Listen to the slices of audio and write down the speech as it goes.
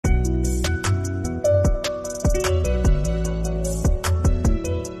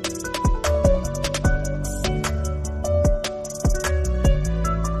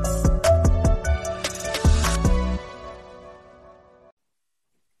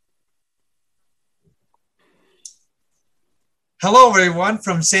Hello, everyone,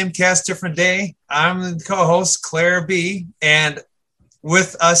 from Same Cast, Different Day. I'm the co-host, Claire B., and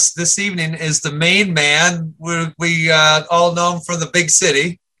with us this evening is the main man. We all know him from the big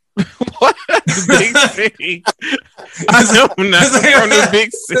city. What? The big city? I know not from the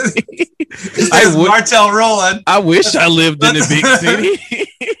big city. Martel Rowland. I wish I lived in the big city.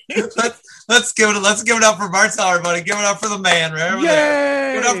 Let's give it up for Martel, everybody. Give it up for the man right over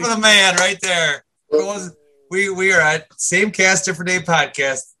there. Give it up for the man right there. We are at Same Cast, Different Day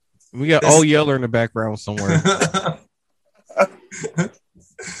podcast. We got Old Yeller in the background somewhere.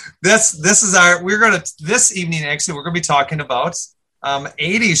 This evening, actually, we're gonna be talking about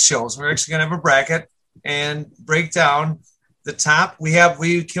 80s shows. We're actually gonna have a bracket and break down the top. We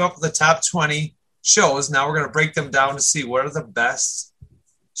came up with the top 20 shows. Now we're gonna break them down to see what are the best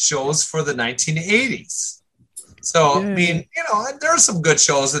shows for the 1980s. So, I mean, there are some good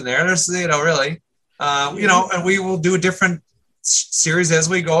shows in there. There's, really. And we will do a different series as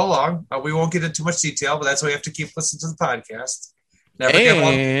we go along. We won't get into too much detail, but that's why you have to keep listening to the podcast.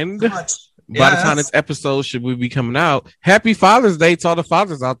 And by the time this episode should be coming out, happy Father's Day to all the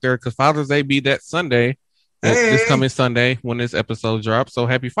fathers out there, because Father's Day be that Sunday, this coming Sunday when this episode drops. So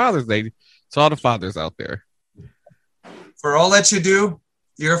happy Father's Day to all the fathers out there. For all that you do,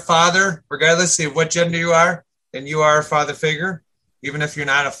 you're a father, regardless of what gender you are, and you are a father figure, even if you're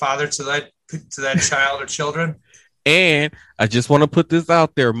not a father to that child or children. And I just want to put this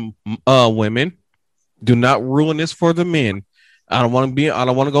out there, women, do not ruin this for the men. I don't want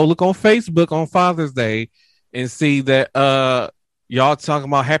to go look on Facebook on Father's Day and see that y'all talking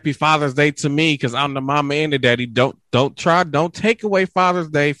about Happy Father's Day to me because I'm the mama and the daddy. Don't take away Father's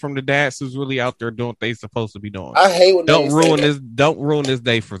Day from the dads who's really out there doing what they supposed to be doing. I hate when don't ruin this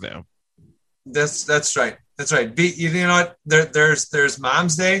day for them. That's right. That's right. You know what? There's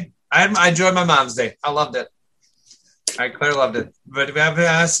Mom's Day. I enjoyed my Mom's Day. I loved it. I clearly loved it. But if I have to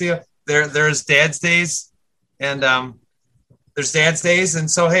ask you, there's Dad's Days, and there's Dad's Days, and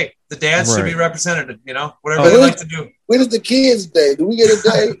so hey, the dads should be represented. Whatever they like to do. When is the kids' day? Do we get a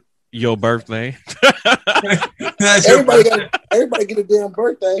day? Your birthday. Everybody get a damn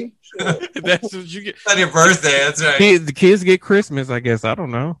birthday. That's what you get. That's your birthday. That's right. The kids get Christmas, I guess. I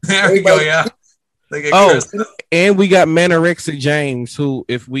don't know. There we go. Yeah. And we got Manorexic James, who,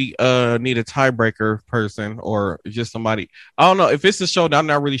 if we need a tiebreaker person or just somebody, I don't know if it's a show that I'm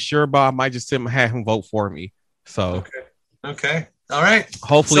not really sure about. I might just have him vote for me. So okay, all right.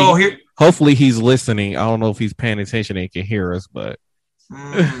 Hopefully he's listening. I don't know if he's paying attention and he can hear us, but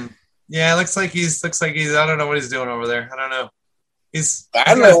yeah, it looks like he's. I don't know what he's doing over there. I don't know. He's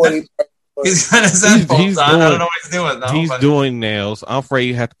got his headphones on. I don't know what he's doing though. He's doing nails. I'm afraid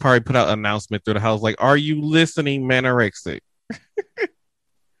you have to probably put out an announcement through the house like, "Are you listening, Manorexic?"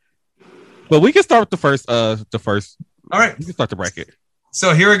 But we can start with the first. All right, we can start the bracket.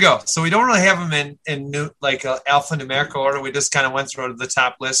 So here we go. So we don't really have them in alphanumerical order. We just kind of went through the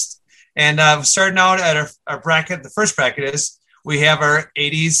top list, and starting out at our bracket. The first bracket is we have our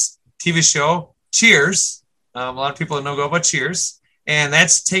 80s TV show Cheers. A lot of people don't know about Cheers. And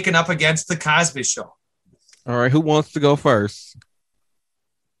that's taken up against The Cosby Show. All right, who wants to go first?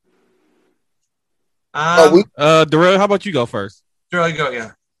 Darrell, how about you go first? Darrell, go,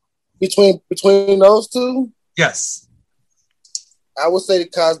 yeah. Between those two? Yes. I would say The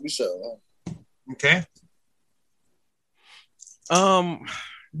Cosby Show. Okay.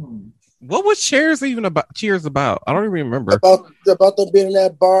 What was Cheers about? I don't even remember. About them being in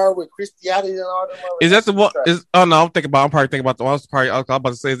that bar with Christianity and all that. Is that the one? I'm probably thinking about the one. I was about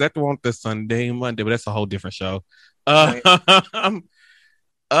to say, is that the one with the Sunday and Monday? But that's a whole different show. Right. Because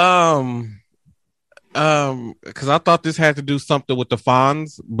I thought this had to do something with the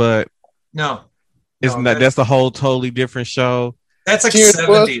Fonz, but no, that's a whole totally different show. That's like Cheers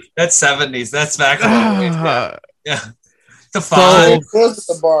 70s. That's 70s. That's back. Yeah.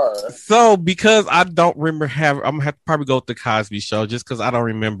 The bar. So because I don't remember I'm gonna have to probably go with The Cosby Show just because I don't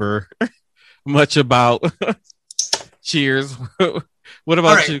remember much about Cheers. What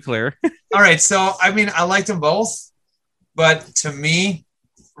about you, Claire? All right, so I mean I liked them both, but to me,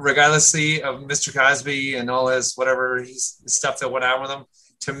 regardless of Mr. Cosby and all his whatever stuff that went on with him,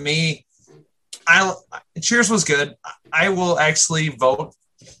 to me, Cheers was good. I will actually vote.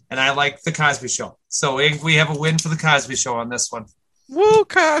 And I like The Cosby Show. So we have a win for The Cosby Show on this one. Woo,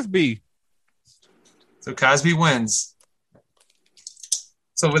 Cosby. So Cosby wins.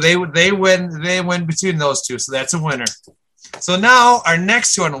 So they win between those two. So that's a winner. So now our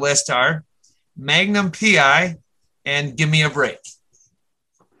next two on the list are Magnum PI and Give Me a Break.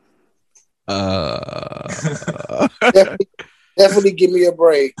 Definitely Give Me a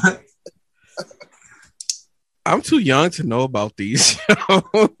Break. I'm too young to know about these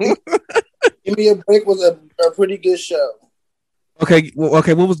shows. Give Me a Break was a pretty good show. Okay,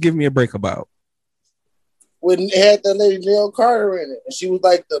 what was Give Me a Break about? When it had that lady Neil Carter in it, and she was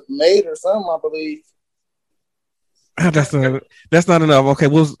like the maid or something, I believe. That's not enough. Okay,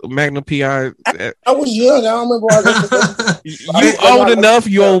 what was Magnum PI? I was young. I don't remember all that. You old enough,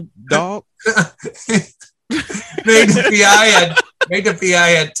 you old dog. Magnum PI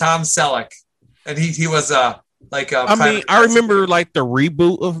had Tom Selleck, and he was like a. I mean, I remember like the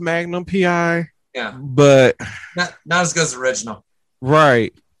reboot of Magnum PI. Yeah, but not as good as the original.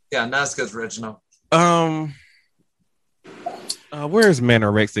 Right. Yeah, not as good as the original. Where's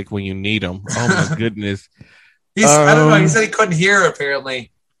Manorexic when you need him? Oh my goodness. I don't know. He said he couldn't hear.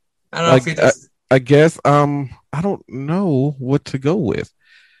 Apparently, I don't know if he does. I guess. I don't know what to go with.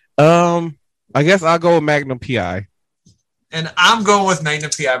 I guess I'll go with Magnum PI. And I'm going with Magnum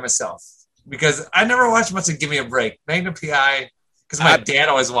PI myself because I never watched much of Give Me a Break. Magnum PI, because my dad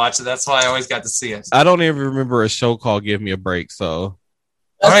always watched it. That's why I always got to see it. I don't even remember a show called Give Me a Break. So,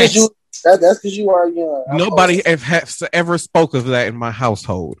 that's because you are young. Nobody has ever spoke of that in my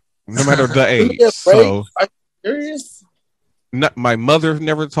household, no matter the age. So. Serious? My mother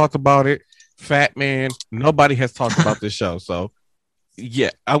never talked about it. Fat Man, nobody has talked about this show. So, yeah,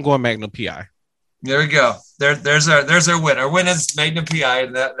 I'm going Magnum PI. There we go. There's our win. Our win is Magnum PI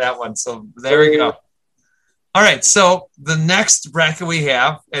in that one. So there we go. All right. So the next bracket we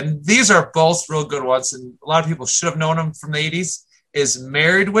have, and these are both real good ones, and a lot of people should have known them from the 80s, is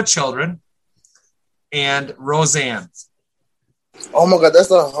Married with Children and Roseanne. Oh my God, that's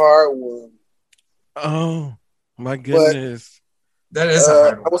a hard one. Oh. My goodness. That is a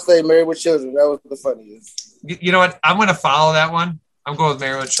hard one. I would say Married with Children. That was the funniest. You know what? I'm going to follow that one. I'm going with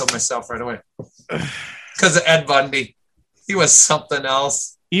Married with Children myself right away. Because of Ed Bundy. He was something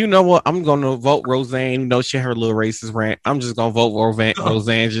else. You know what? I'm going to vote Roseanne. You know, she had her little racist rant. I'm just going to vote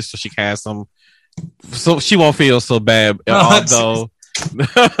Roseanne just so she can have some. So she won't feel so bad. Although don't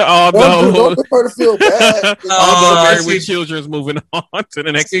get her to feel bad. Married with Children is moving on to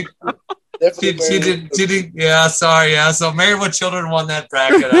the next. She did. Yeah, sorry. Yeah, so Married with Children won that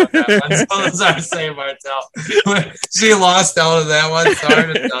bracket. So sorry to say, Martel. She lost out of that one.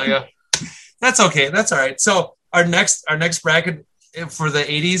 Sorry to tell you. That's okay. That's all right. So our next bracket for the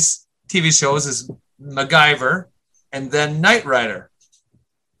 80s TV shows is MacGyver and then Knight Rider.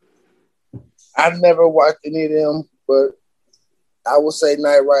 I've never watched any of them, but I will say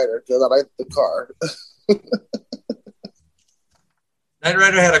Knight Rider because I like the car. Knight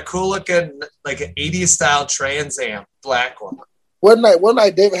Rider had a cool looking, like an 80s style Trans Am, black one. Wasn't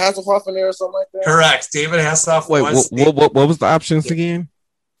like David Hasselhoff in there or something like that? Correct. David Hasselhoff. Wait, what was the options again?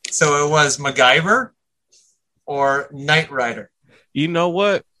 So it was MacGyver or Knight Rider. You know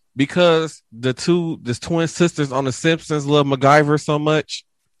what? Because the twin sisters on The Simpsons love MacGyver so much,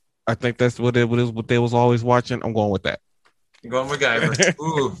 I think that's what they was always watching. I'm going with that. You're going MacGyver.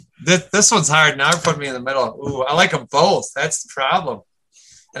 Ooh, this one's hard. Now you're putting me in the middle. Ooh, I like them both. That's the problem.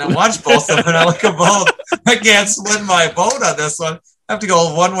 And I watched both of them, and I like them both. I can't split my vote on this one. I have to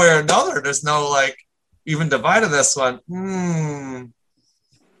go one way or another. There's no, like, even divide on this one. I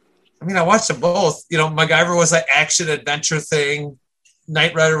mean, I watched them both. You know, MacGyver was an action-adventure thing.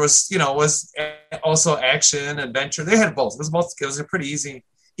 Knight Rider was also action, adventure. They had both. It was pretty easy.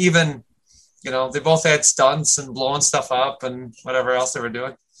 Even, you know, they both had stunts and blowing stuff up and whatever else they were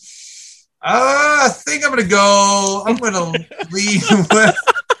doing. I think I'm gonna lean with.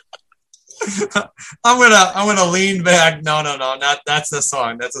 I'm gonna lean back. No, not that's the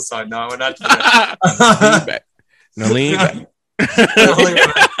song. That's a song. No, we're not doing that. Lean back. No, lean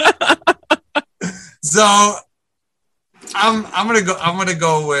back. So I'm gonna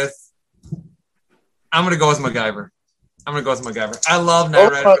go with MacGyver. I love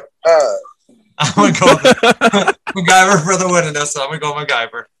Knight Rider. I'm gonna go with MacGyver for the win in this, so I'm gonna go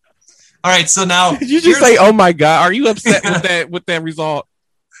MacGyver. All right, so now did you just say, "Oh my God"? Are you upset with that result?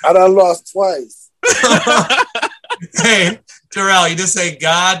 I done lost twice. Hey, Terrell, you just say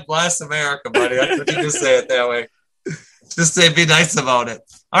 "God bless America," buddy. That's what you just say it that way. Just say, be nice about it.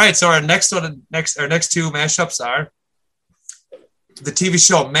 All right, so our next two mashups are the TV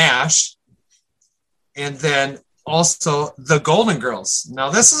show MASH, and then also the Golden Girls. Now,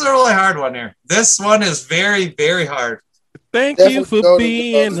 this is a really hard one here. This one is very, very hard. Thank you for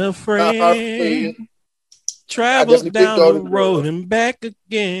being a friend. Travel down the road and back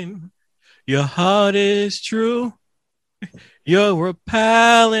again. Your heart is true. You're a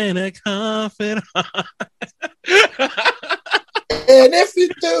pal and a confidant. And if you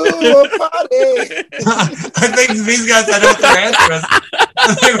do a party. I think these guys, I know what their answer is.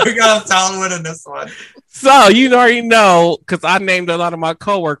 I think we got a solid win in this one. So you already know because I named a lot of my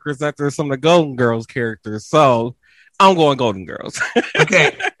coworkers after some of the Golden Girls characters. So I'm going Golden Girls.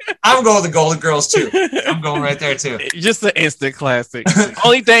 Okay, I'm going with the Golden Girls too. I'm going right there too. Just an instant classic.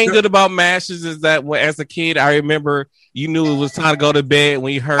 Only thing good about MASHers is that as a kid, I remember you knew it was time to go to bed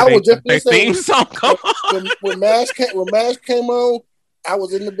when you heard their theme song come on. When MASH came on, I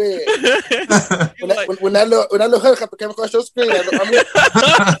was in the bed. when that little helicopter came across your screen,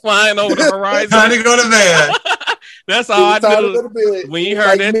 I'm flying over the horizon. Time to go to bed. That's all I knew. When you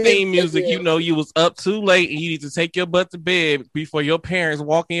heard that theme music, you know you was up too late and you need to take your butt to bed before your parents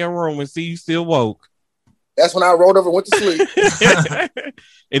walk in your room and see you still woke. That's when I rolled over and went to sleep.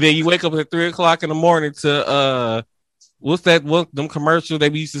 And then you wake up at 3:00 in the morning to what's that? What them commercials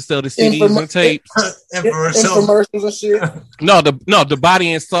they used to sell the CDs and tapes, infomercials and shit. No, the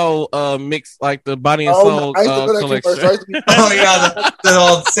Body and Soul mix, like the Body and Soul collection. Oh yeah, the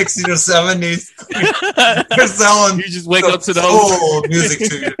old 60s or 70s. They're selling. You just wake up to those soul music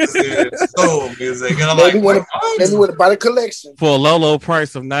to you, soul music, and I'm maybe like, maybe want to buy the collection for a low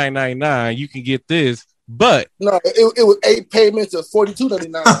price of $9.99. You can get this, but no, it was 8 payments of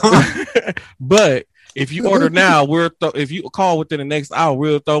 $42.99. But if you order now, if you call within the next hour,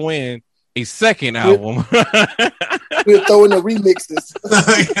 we'll throw in a second album. We'll throw in the remixes.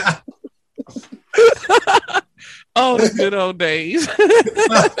 Oh, the good old days.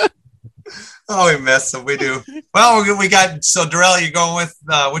 Oh, we miss them. We do. Well, we got, so Darrell, you going with,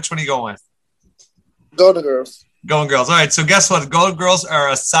 which one are you going with? Golden Girls. Golden Girls. All right. So guess what? Golden Girls are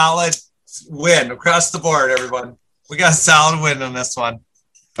a solid win across the board, everyone. We got a solid win on this one.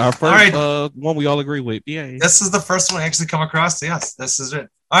 Our first one we all agree with. Yeah. This is the first one I actually come across. Yes, this is it.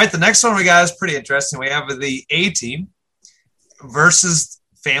 All right. The next one we got is pretty interesting. We have the A-Team versus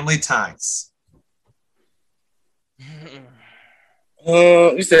Family Ties.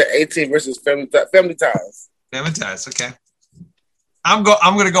 You said A-Team versus Family Ties. Family Ties. Okay. I'm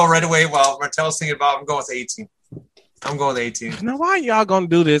going to go right away while Martel's thinking about it. I'm going with A-Team. I'm going with A-Team. Now, why are y'all going to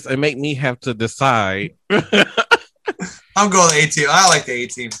do this and make me have to decide? I'm going with A-Team. I like the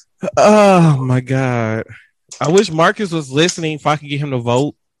A-Team. Oh, my God. I wish Marcus was listening if I could get him to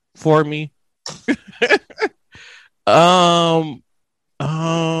vote for me. Oh,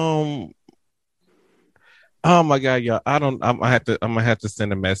 my God, y'all. I'm gonna have to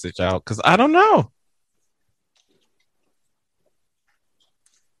send a message out because I don't know.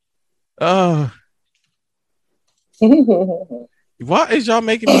 Why is y'all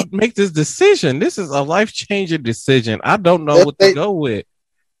making me make this decision? This is a life-changing decision. I don't know what to go with.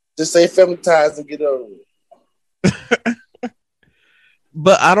 Just say Family Ties and get over it.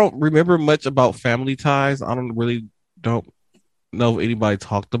 But I don't remember much about Family Ties. I don't know if anybody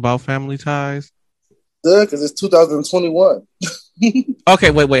talked about Family Ties. Good, because it's 2021.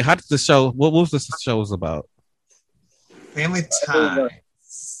 Okay, wait. How did the show? What was the show's about? Family Ties.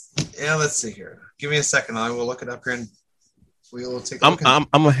 Yeah, let's see here. Give me a second. I will look it up here and we will take a look. I'm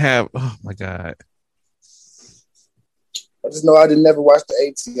gonna have. Oh my God. I just know I didn't never watch the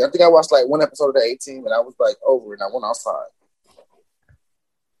A-Team. I think I watched like one episode of the A-Team and I was like over it and I went outside.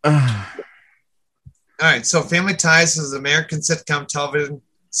 All right, so Family Ties is an American sitcom television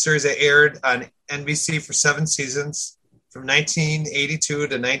series that aired on NBC for 7 seasons from 1982 to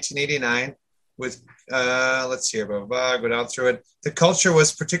 1989 with, let's see here, go down through it. The culture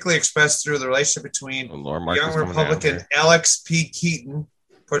was particularly expressed through the relationship between young Republican Alex P. Keaton,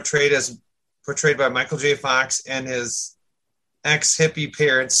 portrayed by Michael J. Fox, and his ex-hippie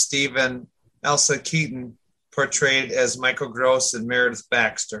parents, Steve and Elsa Keaton, portrayed as Michael Gross and Meredith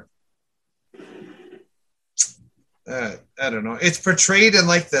Baxter. I don't know. It's portrayed in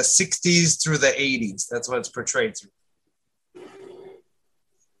like the 60s through the 80s. That's what it's portrayed through.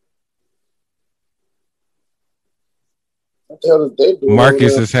 What the hell is they doing?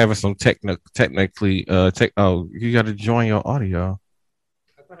 Marcus is having some technically. Oh, you got to join your audio.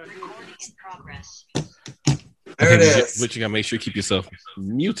 There it is. But you got to make sure you keep yourself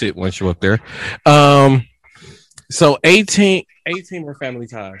muted once you're up there. So 18 or Family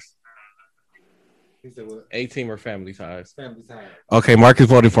Ties. A-Team or Family Ties? Family Ties. Okay, Marcus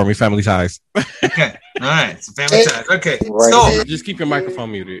voted for me. Family Ties. Okay, all right. So Family Ties. Okay, right. So just keep your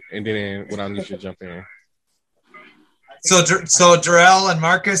microphone muted, and then when I need you to jump in. So Darrell and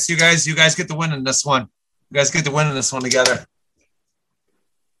Marcus, you guys get the win in this one. You guys get the win in this one together.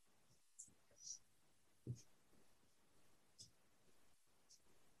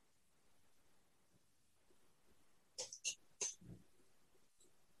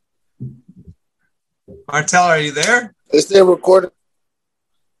 Martel, are you there? Is they recording?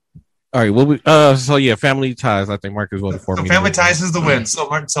 All right. So yeah, Family Ties. I think Marcus voted for So me. Family Ties is the win.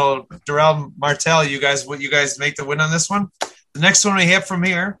 So Darrell Martell, you guys make the win on this one. The next one we have from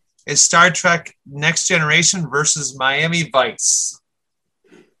here is Star Trek Next Generation versus Miami Vice.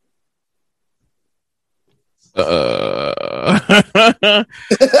 I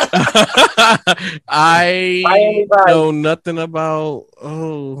know nothing about.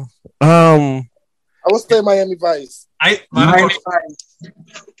 I would say Miami Vice. Miami Vice.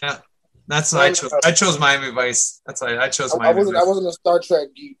 Yeah, that's what I chose. I chose Miami Vice. That's why I chose Miami Vice. I wasn't a Star Trek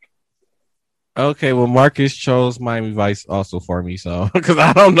geek. Okay, well, Marcus chose Miami Vice also for me, so because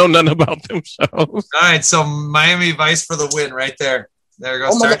I don't know nothing about them shows. All right, so Miami Vice for the win, right there. There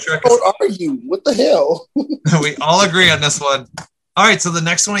goes Star Trek. What are you? What the hell? We all agree on this one. All right, so the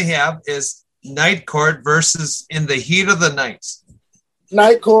next one we have is Night Court versus In the Heat of the Night.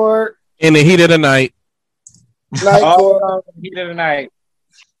 Night Court. In the Heat of the Night. Night Court. Heat of the Night.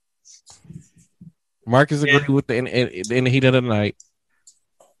 Marcus agreed with in the Heat of the Night.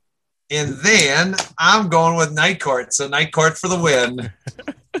 And then I'm going with Night Court. So Night Court for the win.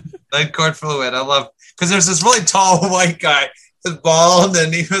 Night Court for the win. I love because there's this really tall white guy, he's bald,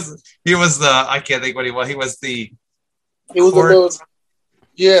 and he was the I can't think what he was. He was the court.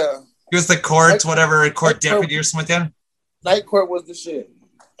 He was the court, court deputy or something like that. Night Court was the shit.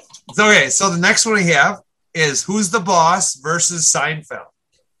 Okay, so the next one we have is Who's the Boss versus Seinfeld.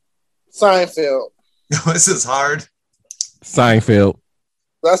 Seinfeld. This is hard. Seinfeld.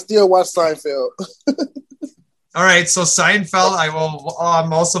 I still watch Seinfeld. All right, so Seinfeld,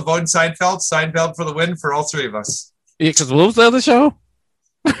 I'm also voting Seinfeld. Seinfeld for the win for all three of us. Yeah, because what was the other show?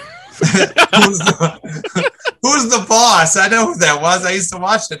 Who's the boss? I know who that was. I used to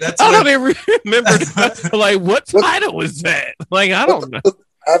watch it. I don't even remember. Like, what title was that? Like, I don't know.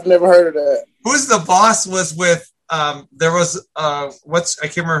 I've never heard of that. Who's the boss was with, there was, I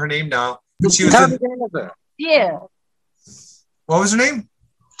can't remember her name now. She was Tony Danza. Yeah. What was her name?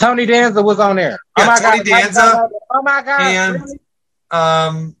 Tony Danza was on there. Yeah, Tony Danza. Oh my God. And, really?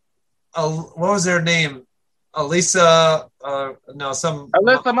 what was their name? Alyssa Milano.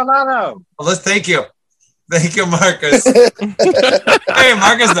 Alyssa, thank you. Thank you, Marcus. Hey,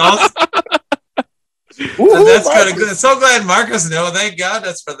 Marcus knows. That's kind of good. So glad Marcus knew. Thank God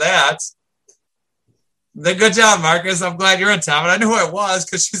that's for that. Good job, Marcus. I'm glad you're on top. And I knew who it was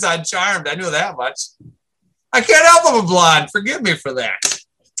because she's on Charmed. I knew that much. I can't help I'm a blonde. Forgive me for that.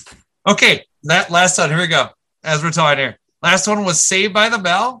 Okay, that last one. Here we go. As we're talking here. Last one was Saved by the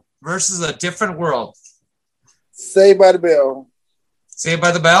Bell versus A Different World. Saved by the Bell. Saved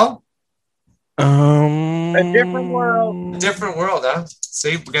by the Bell? A Different World. A Different World, huh?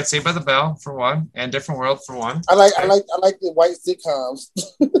 We got Saved by the Bell for one, and Different World for one. I like the white sitcoms.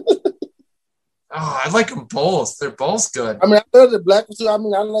 I like them both. They're both good. I mean, I love the black one too. I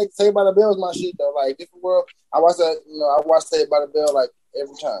mean, I like Saved by the Bell is my shit though. Like Different World, I watch Saved by the Bell like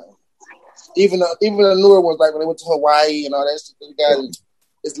every time. Even the newer ones, like when they went to Hawaii and all that shit.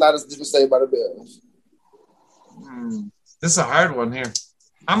 It's a lot of different Saved by the Bell. This is a hard one here.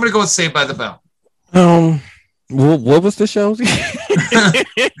 I'm gonna go with Saved by the Bell. What was the show?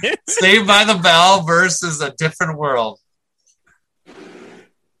 Saved by the Bell versus A Different World.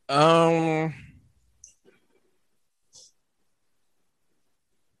 A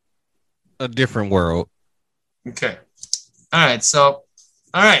Different World. Okay. All right. So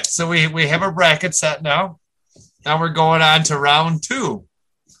we have a bracket set now. Now we're going on to round two.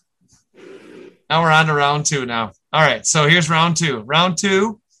 Now we're on to round two now. All right. So here's round two. Round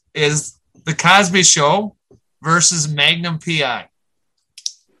two is The Cosby Show versus Magnum P.I.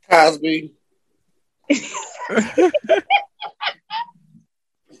 Cosby.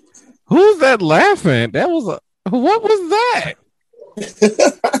 Who's that laughing? What was that?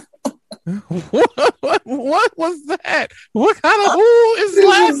 what was that? What kind of who is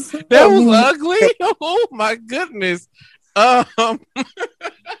laughing? That was ugly. Oh my goodness.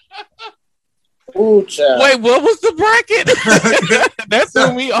 Ooh, child. Wait, what was the bracket? That's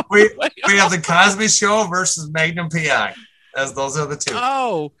who we are. We have The Cosby Show versus Magnum P.I. As those are the two.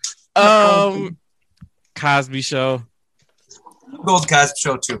 Cosby Show. Go with Cosby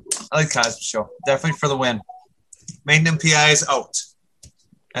Show too. I like Cosby Show. Definitely for the win. Magnum P.I. is out.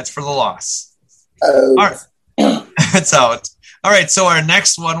 That's for the loss. All right. It's out. All right. So our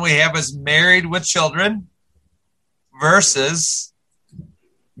next one we have is Married with Children versus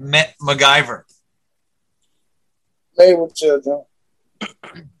MacGyver. Married with Children.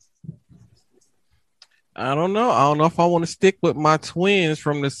 I don't know. I don't know if I want to stick with my twins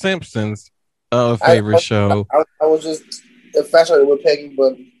from The Simpsons favorite show. I was just infatuated with Peggy,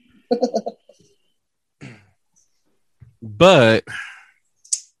 but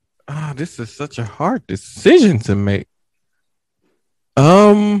This is such a hard decision to make.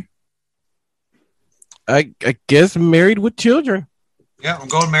 I guess Married with Children. Yeah, I'm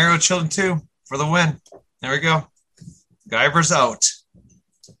going Married with Children too for the win. There we go. Guyver's out.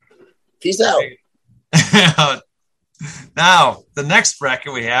 Peace out. Now, the next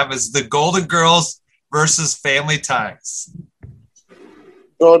bracket we have is the Golden Girls versus Family Ties.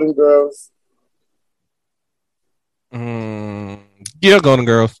 Golden Girls. Yeah, Golden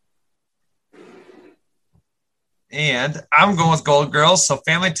Girls. And I'm going with Golden Girls. So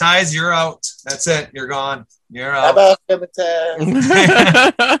Family Ties, you're out. That's it. You're gone. You're How out. about Family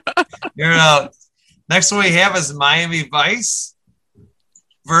Ties? You're out. Next one we have is Miami Vice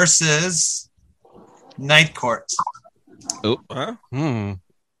versus Night Court. Oh, huh?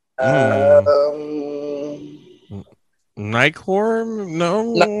 Night Court?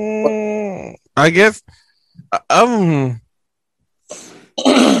 No. I guess.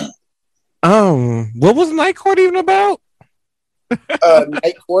 What was Night Court even about?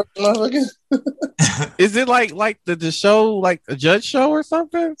 Night Court, motherfucker. Is it like the show, like a judge show or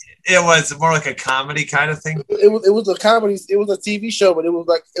something? It was more like a comedy kind of thing. It was a comedy. It was a TV show, but it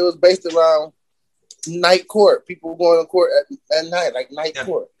was based around night court. People going to court at night, like night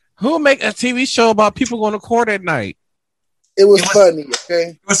court. Who make a TV show about people going to court at night? It was funny. Okay,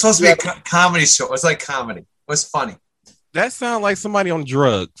 it was supposed to be a comedy show. It was like comedy. It was funny. That sounds like somebody on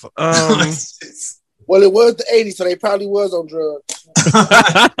drugs. Well, it was the 80s, so they probably was on drugs.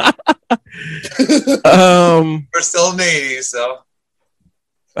 We're still in the 80s, so.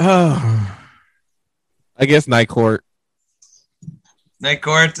 I guess Night Court. Night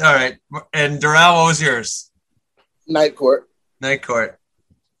Court. All right. And Doral, what was yours? Night Court. Night Court.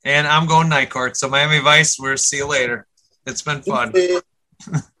 And I'm going Night Court. So Miami Vice, we'll see you later. It's been fun.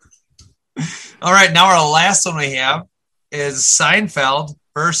 All right. Now our last one we have is Seinfeld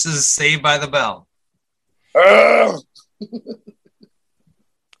versus Saved by the Bell.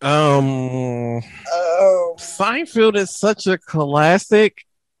 Seinfeld is such a classic,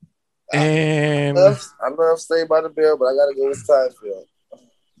 and I love Saved by the Bell, but I gotta go with Seinfeld.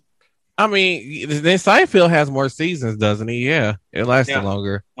 I mean, then Seinfeld has more seasons, doesn't he? Yeah, it lasted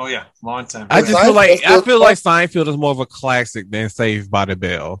longer. Oh yeah, long time. I feel like Seinfeld is more of a classic than Saved by the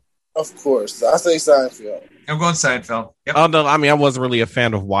Bell. Of course, I say Seinfeld. I'm going Seinfeld. Yep. Oh no, I mean I wasn't really a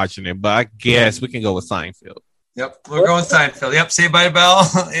fan of watching it, but I guess we can go with Seinfeld. Yep, we're going Seinfeld. Yep, Saved by the Bell.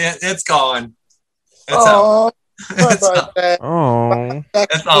 It's gone. It's out. It's out. Oh,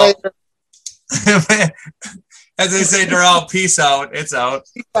 that's all. As they say, they're all peace out. It's out.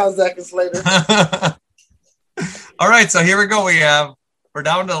 Peace out, Zack and Slater. All right, so here we go. We're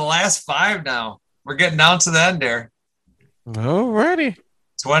down to the last 5 now. We're getting down to the end there. Alrighty.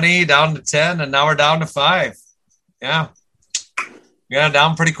 20 down to 10, and now we're down to 5. Yeah. We got it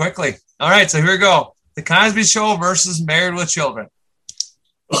down pretty quickly. All right, so here we go. The Cosby Show versus Married with Children.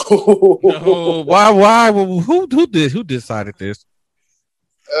 No, why? Who decided this?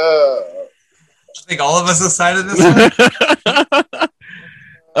 I think all of us decided this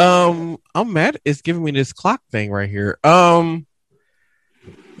one. I'm mad. It's giving me this clock thing right here. Damn.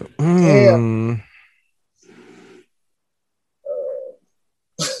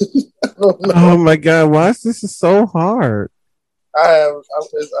 Oh my god, why is this so hard? Let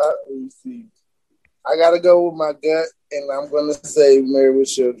me see. I gotta go with my gut, and I'm gonna say Married with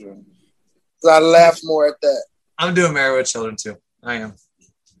Children. So I laugh more at that. I'm doing Married with Children too. I am.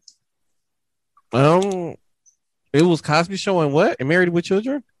 It was Cosby Show and what? And Married with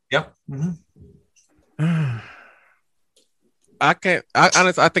Children? Yep. Mm-hmm. I can't. I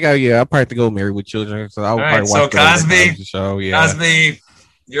think I'll probably have to go Married with Children. So I'll probably watch the Cosby Show. Yeah, Cosby,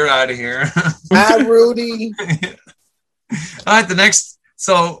 you're out of here. Hi, Rudy. All right, the next.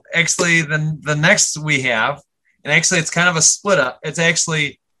 So actually, the next we have, and actually it's kind of a split up. It's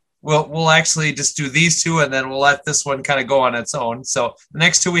actually we'll actually just do these two, and then we'll let this one kind of go on its own. So the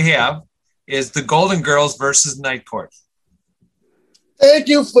next two we have is the Golden Girls versus Night Court. Thank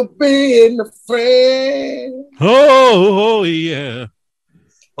you for being a friend. Oh yeah.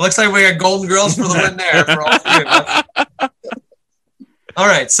 Well, looks like we got Golden Girls for the win there for all 3 of us. All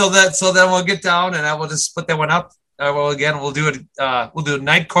right, so then we'll get down and I will just split that one up. We'll do it. We'll do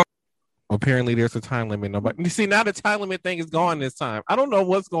Night Court. Apparently, there's a time limit. Nobody. You see, now the time limit thing is gone this time. I don't know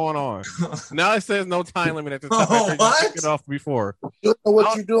what's going on. Now it says no time limit at the top. Oh, what? Took it off before. You know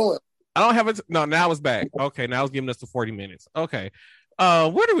what you're doing. I don't have it. No, now it's back. Okay, now it's giving us the 40 minutes. Okay.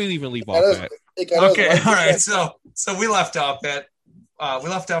 Where do we even leave off at? Okay, all right. So we left off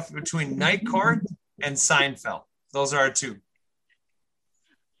between Night Court and Seinfeld. Those are our 2.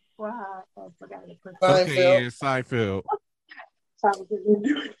 Wow, I forgot to put Okay, yeah, Seinfeld.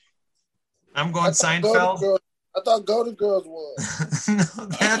 I'm going Golden Seinfeld. Girls. I thought Golden Girls was. No,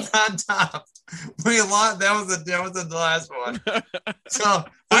 that's on top. We lost. That was the last one. So who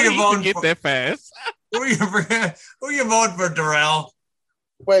I you didn't voting get for? that fast. Who you voting for, Darrell?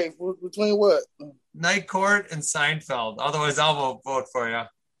 Wait, between what? Night Court and Seinfeld. Otherwise, I'll vote for you.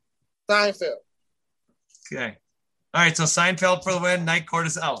 Seinfeld. Okay. All right. So Seinfeld for the win. Night Court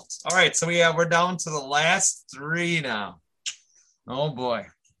is out. All right. So we're down to the last three now. Oh boy.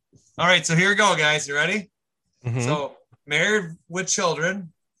 All right. So here we go, guys. You ready? Mhm. So Married with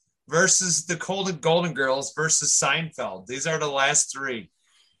Children versus the Golden Girls versus Seinfeld. These are the last three.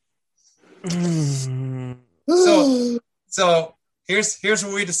 So here's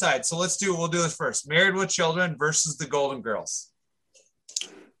what we decide. So we'll do this first. Married with Children versus the Golden Girls.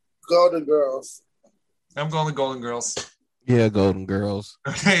 Golden Girls. I'm going the Golden Girls. Yeah, Golden Girls.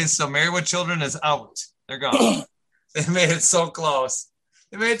 Okay, so Married with Children is out. They're gone. They made it so close.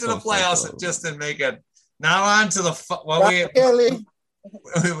 They made it to the playoffs and just didn't make it. Now on to the Kelly.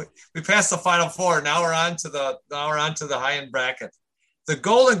 we passed the Final Four. Now we're on to the high end bracket. The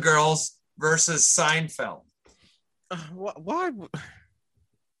Golden Girls versus Seinfeld. Why?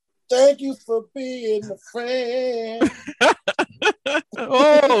 Thank you for being a friend.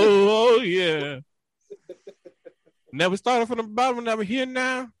 oh yeah. Never started from the bottom. Never here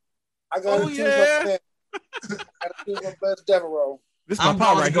now. I gotta choose my friend. I gotta choose my best Devereaux. This is I'm my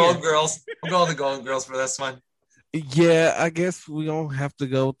part going right the Golden here. Girls. I'm going the Golden Girls for this one. Yeah, I guess we don't have to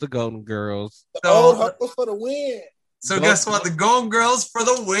go with the Golden Girls. The old hoes for the win. So guess what? The Golden Girls for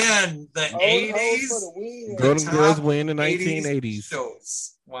the win. The Old 80s. hoes for the win. Golden top Girls win in the 80s 1980s.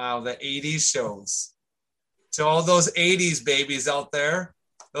 shows. Wow, the 80s shows. To all those 80s babies out there,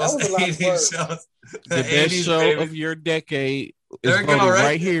 those That was a lot of 80s work. shows. The best 80s show babies. of your decade There is we go, voted right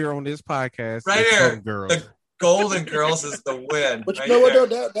right here on this podcast. Right It's here. Golden Girls. The Golden Girls is the win. But you right know what there.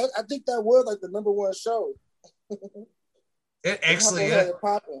 though? That I think that was like the number one show. It actually had is. it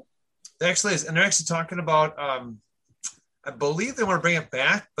popping. It actually is. And they're actually talking about I believe they want to bring it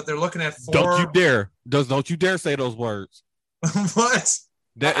back, but they're looking at 4. Don't you dare. Don't you dare say those words. What?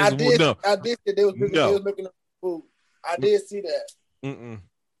 That I is did. no. I did. They was making, No. they was making food. I did see that. Mm-mm.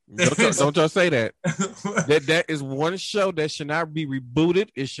 Don't y'all say that. That is one show that should not be rebooted.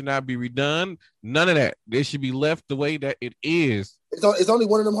 It should not be redone. None of that. It should be left the way that it is. It's only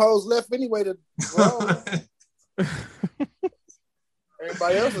one of them hoes left anyway to grow.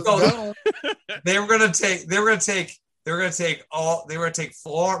 Everybody else is gone. They were gonna take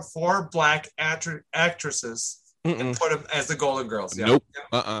 4 black actresses Mm-mm. and put them as the Golden Girls. Yeah. Nope.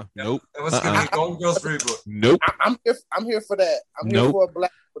 Yeah. Nope. It was gonna be a Golden Girls reboot. Nope. I'm here for that. I'm here Nope. for a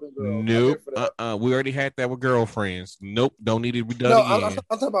black Golden Girl. I'm here Nope. for that. We already had that with Girlfriends. Nope. Don't need to be done No, again.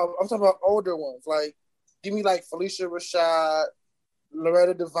 I'm talking about older ones. Like, give me like Felicia Rashad,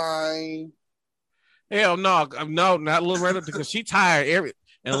 Loretta Devine. Hell no, not Loretta because she tired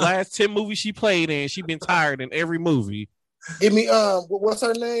in the last 10 movies she played in. She been tired in every movie. Give me what's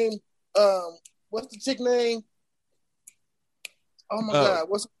her name? What's the chick name? Oh my God,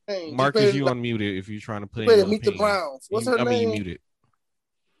 what's her name? Marcus, you unmuted if you're trying to put in your Meet the opinion. Browns. What's her You name? muted.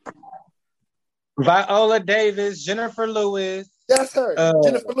 Viola Davis, Jennifer Lewis. That's her.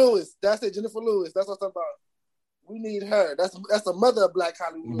 Jennifer Lewis. That's it. Jennifer Lewis. That's what I'm talking about. We need her. That's the mother of Black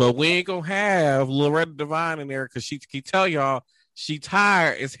Hollywood. But we ain't gonna have Loretta Devine in there because she can tell y'all she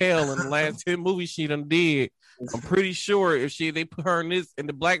tired as hell in the last 10 movies she done did. I'm pretty sure if they put her in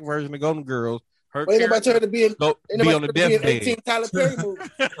the black version of Golden Girls, her ain't nobody turned to be in, be on the deathbed. 18 Tyler Perry movies.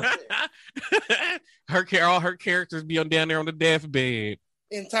 All her characters be down there on the deathbed.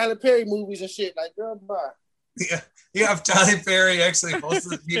 In Tyler Perry movies and shit. Like, girl, bye. Yeah, you have Tyler Perry actually host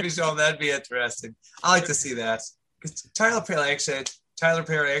the TV show. That'd be interesting. I like to see that because Tyler Perry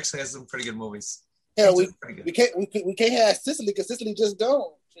actually has some pretty good movies. Yeah, we can't have Cicely because Cicely just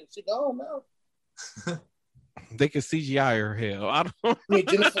gone. She gone now. They can CGI her hell. I don't.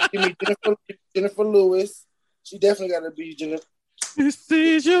 Give me Jennifer Lewis. She definitely got to be Jennifer. This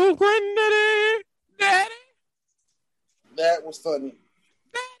is your granddaddy, daddy. That was funny.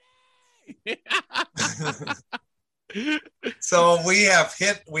 So we have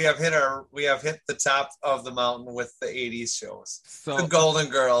hit the top of the mountain with the 80s shows. So the Golden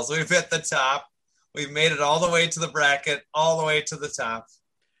Girls. We've hit the top. We've made it all the way to the bracket, all the way to the top.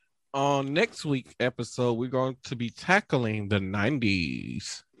 On next week's episode, we're going to be tackling the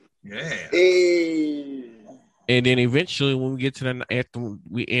 90s. Yeah. Hey. And then eventually, when we get to after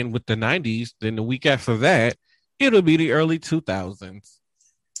we end with the 90s, then the week after that, it'll be the early 2000s.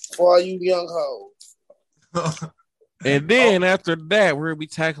 For all you young hoes. And then after that, we're going to be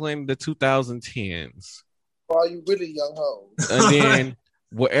tackling the 2010s. For all you really young hoes. And then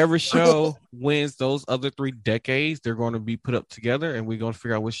whatever show wins those other 3 decades, they're going to be put up together, and we're going to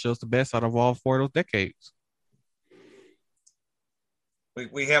figure out which show's the best out of all 4 of those decades.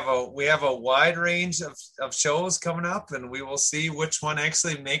 We have a wide range of shows coming up, and we will see which one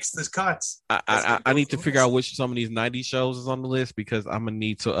actually makes the cuts. I need to figure out which some of these 90s shows is on the list, because I'm gonna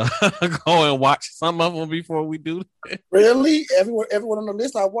need to go and watch some of them before we do that. Really? Everyone on the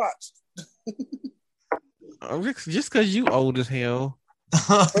list I watched. Just because you old as hell.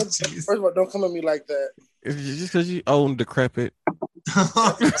 First of all, don't come at me like that. Just because you old and decrepit.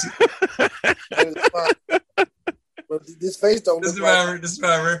 But this face don't look like... Just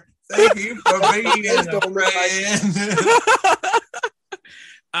remember. Thank you for being a friend.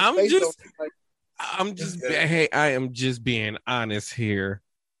 Hey, I am just being honest here.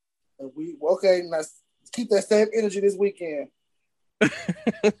 Okay, now keep that same energy this weekend.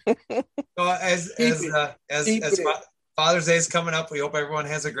 So as Father's Day is coming up, we hope everyone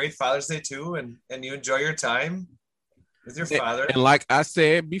has a great Father's Day too, and you enjoy your time with your father. And like I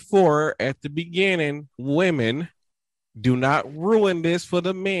said before at the beginning, women, do not ruin this for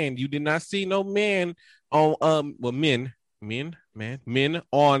the men. You did not see no men on men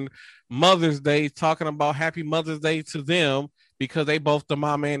on Mother's Day talking about Happy Mother's Day to them because they both the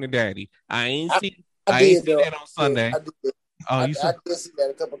mama and the daddy. I ain't see that on Sunday. I did see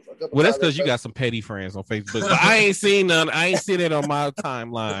that a couple well, that's because you got some petty friends on Facebook. But I ain't seen none. I ain't seen it on my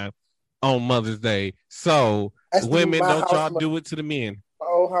timeline on Mother's Day. So women, don't y'all do it to the men. My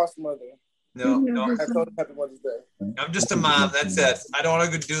old house mother. No. I told him Happy Mother's Day. I'm just a mom. That's it. I don't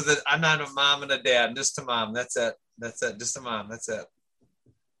want to do that. I'm not a mom and a dad. I'm just a mom. That's it. Just a mom. That's it.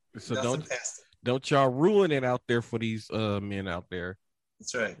 So don't y'all ruin it out there for these men out there.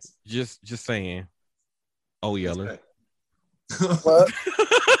 That's right. Just saying. Oh, Yeller. Right. What?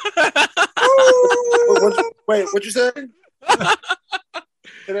 What you say? Say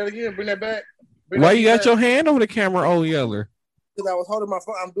that again. Bring that back. Why you got your hand over the camera, oh Yeller? Because I was holding my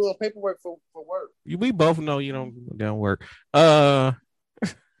phone. I'm doing paperwork for work. We both know you don't work. Wait,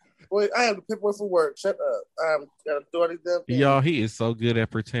 I have the paperwork for work. Shut up. I'm gotta do all these damn things. Y'all, he is so good at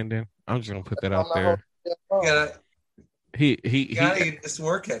pretending. I'm just gonna put that out there. He just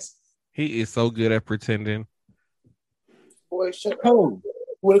work it. He is so good at pretending. Boy, shut up. You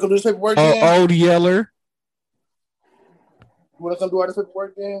wanna come do this paperwork then? Old Yeller. You wanna come do all this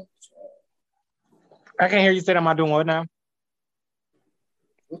paperwork then? I can't hear you say that. Am I doing what now?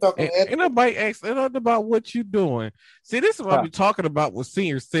 Ain't nobody asking about what you doing. See, this is what I be talking about with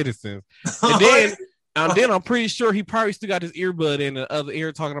senior citizens. And then I'm pretty sure he probably still got his earbud in the other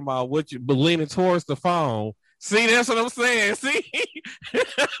ear talking about what you but leaning towards the phone. See, that's what I'm saying. See?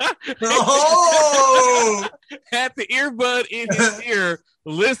 Oh! Had the earbud in his ear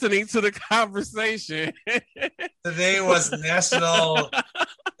listening to the conversation. Today was National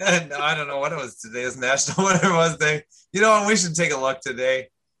I don't know what it was today. It's National whatever it was day. You know what? We should take a look today.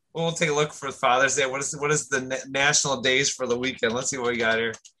 We'll take a look for Father's Day. What is the national days for the weekend? Let's see what we got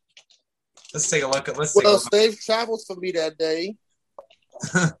here. Let's take a look. Safe travels for me that day.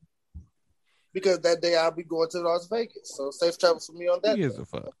 Because that day I'll be going to Las Vegas. So safe travels for me on that day,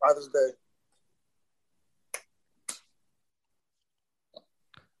 Father's Day.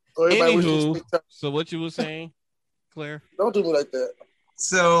 Anywho, so what you were saying, Claire? Don't do me like that.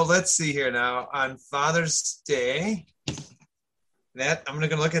 So let's see here now. On Father's Day, I'm going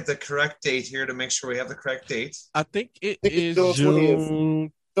to look at the correct date here to make sure we have the correct date. I think it is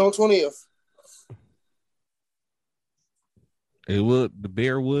June 20th. It would. The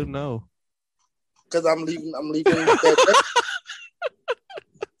bear would know. Because I'm leaving that day.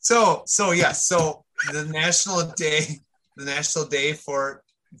 So yes. So the national day for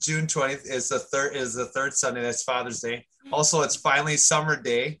June 20th is the third Sunday. That's Father's Day. Also, it's finally summer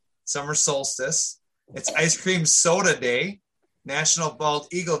day, summer solstice. It's ice cream soda day, National Bald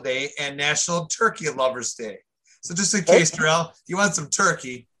Eagle Day, and National Turkey Lovers Day. So just in case, Terrell, you want some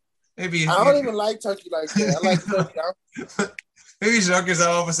turkey, maybe I don't even like turkey like that. I like turkey. Maybe you should hook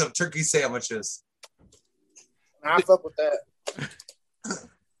yourself up with some turkey sandwiches. I fuck with that.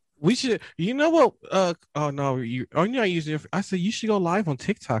 We should. You know what? Oh no, you're not using. I said you should go live on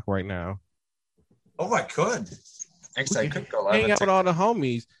TikTok right now. Oh, I could. Actually, I could go live. Hang out with all the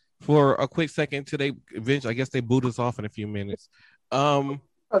homies for a quick second till they eventually. I guess they boot us off in a few minutes. TikTok.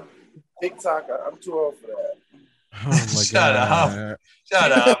 I'm too old for that. Oh my God!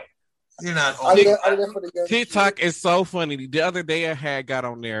 Shut up! You're not old. TikTok is so funny. The other day I had got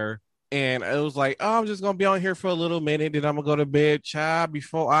on there. And it was like, oh, I'm just going to be on here for a little minute. Then I'm going to go to bed. Child,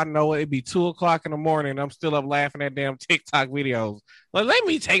 before I know it, it'd be 2:00 in the morning. I'm still up laughing at damn TikTok videos. Like, let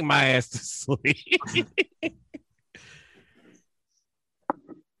me take my ass to sleep.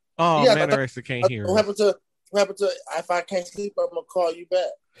 Oh Yeah, man, Alexa can't hear what us. happened to if I can't sleep, I'm gonna call you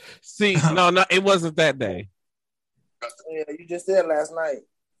back. See, no, it wasn't that day. Yeah, you just said last night.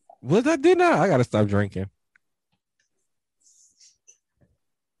 Was I did not? I gotta stop drinking.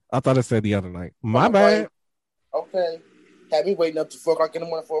 I thought I said the other night. My bad. Okay. Had me waiting up to 4 o'clock in the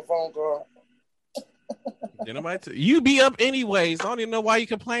morning for a phone call. You be up anyways. I don't even know why you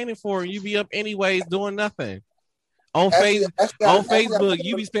complaining for. You be up anyways doing nothing. On Facebook,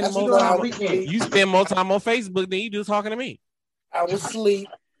 you be spending more time. You spend more time on Facebook than you do talking to me. I was asleep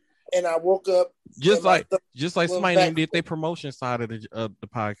and I woke up. Just like somebody did their promotion side of the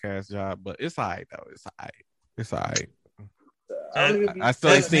podcast job, but it's all right though. It's all right. I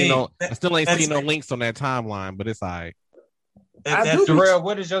still ain't seen no links on that timeline, but it's all right. Darrell,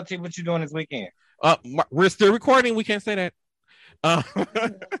 what you doing this weekend? We're still recording. We can't say that.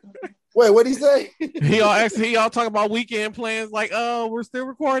 Wait, what'd he say? He all talk about weekend plans like, oh, we're still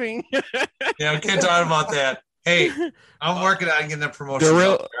recording. Yeah, we can't talk about that. Hey, I'm working on getting a promotion.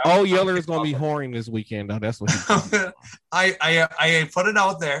 Yeller is going to be whoring this weekend. Though. That's what I put it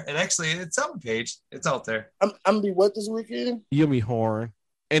out there, and actually, it's on the page. It's out there. I'm gonna be what this weekend? You'll be whoring,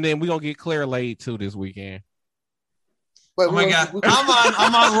 and then we're gonna get Claire laid too this weekend. Wait, oh my God,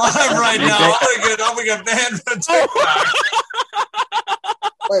 I'm on live right now. I'm gonna get banned from TikTok.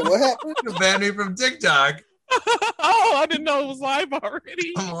 Wait, what happened? You banned me from TikTok. Oh, I didn't know it was live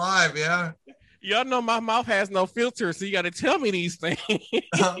already. I'm live, yeah. Y'all know my mouth has no filter, so you got to tell me these things.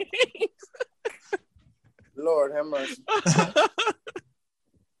 Lord have mercy.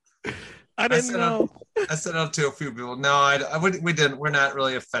 I didn't know. I said out to a few people. No, we didn't. We're not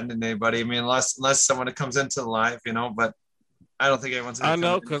really offending anybody. I mean, unless someone comes into the live, But I don't think anyone's. I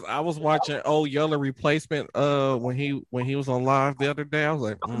know because I was watching old Yeller replacement. When he was on live the other day, I was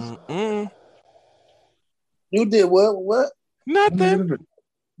like, You did what? What? Nothing.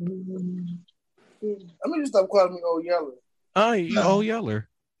 I mean, you stop calling me Old Yeller. Old Yeller.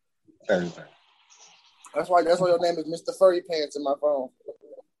 That's why your name is Mr. Furry Pants in my phone.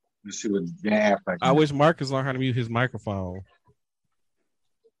 You see what happened. I wish Marcus learned how to mute his microphone.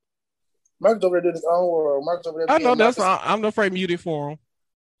 Marcus over there did his own world. Marcus over there. I know that's why I'm afraid mute it for him.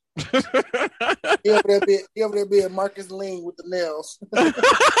 He over there being Marcus Lean with the nails.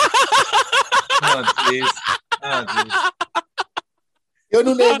 Oh jeez. Your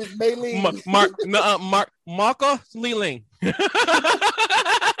new name is Maylene. Marcus Leeling.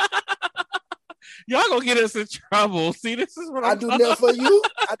 Y'all gonna get us in trouble. See, this is what I do that for you.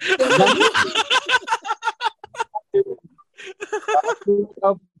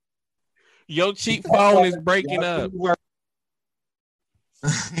 Your cheap phone is breaking up.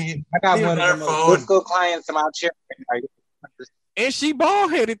 I got one of the school clients in my chair. And she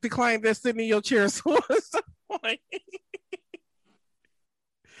bald headed, the client that's sitting in your chair. So what's the point?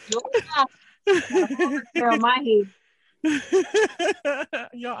 My head.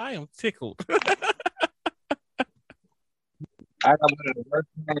 Yo, I am tickled. I got one of the worst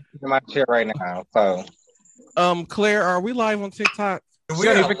clients in my chair right now. So, Claire, are we live on TikTok? We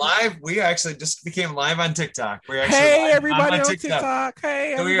are live. We actually just became live on TikTok. We're actually hey everybody on TikTok.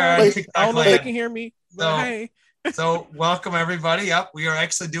 Hey, everybody. We are on TikTok. I don't know if they can hear me. Hey. So welcome everybody. Yep, we are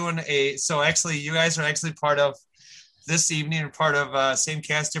actually doing you guys are actually part of this evening and part of Same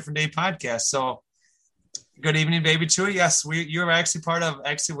Cast Different Day podcast. So good evening, Baby Chewy. Yes, you're actually part of.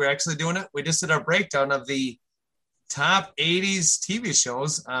 We're actually doing it. We just did our breakdown of the top 80s TV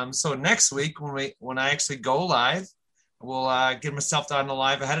shows. So next week when I actually go live, we'll get myself on the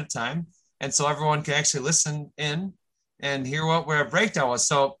live ahead of time, and so everyone can actually listen in and hear what our breakdown was.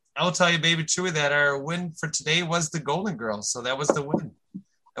 So I'll tell you, Baby Chewy, that our win for today was the Golden Girls. So that was the win.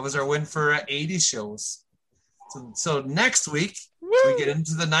 That was our win for 80 shows. So next week we get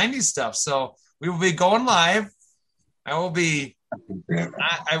into the 90s stuff. So we will be going live. I will be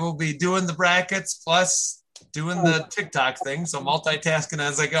doing the brackets plus doing the TikTok thing. So multitasking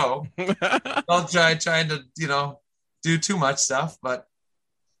as I go. I'll trying to do too much stuff, but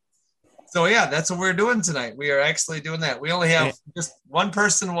so yeah, that's what we're doing tonight. We are actually doing that. We only have just one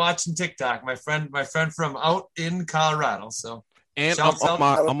person watching TikTok. My friend from out in Colorado. So and I'm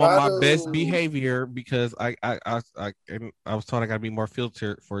on my best behavior because I was told I gotta be more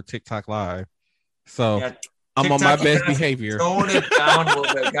filtered for TikTok live. So yeah, I'm on my best behavior. Tone it down a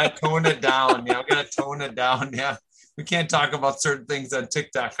little bit. Got to tone it down. Yeah, I'm gonna tone it down. Yeah, we can't talk about certain things on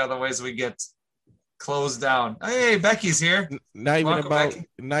TikTok, otherwise we get closed down. Hey, Becky's here. Not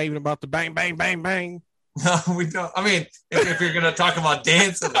even about the bang, bang, bang, bang. No, we don't. I mean, if you're gonna talk about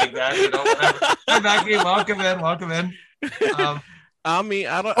dancing like that, whatever. Hey, Becky, welcome in. I mean,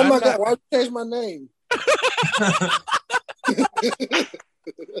 I don't. Oh my God, why'd you change my name?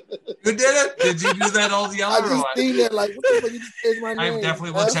 Who did it? Did you do that old Yeller? I just seen that. Like, what the fuck? You just changed my name. I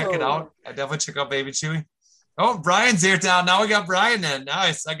definitely will check it out. I definitely check out Baby Chewy. Oh, Brian's here now. Now we got Brian in.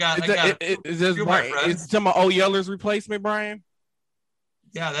 Nice. Is this Brian? Is some of O Yeller's replacement, Brian?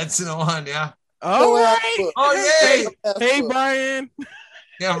 Yeah, that's the one. Yeah. All right. Oh, yay. Hey, Brian.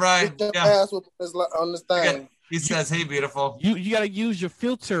 Yeah, Brian. Yeah. On this thing. He says, "Hey, beautiful." You got to use your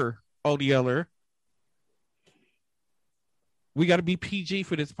filter, O Yeller. We got to be PG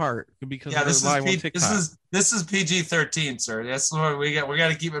for this part because this is PG-13, sir. That's what we got. We got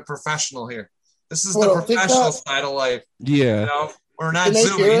to keep it professional here. This is the professional side of life. Yeah. You know, we're not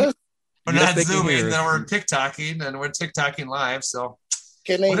zooming. We're not zooming. Then we're TikToking, and we're TikToking live. So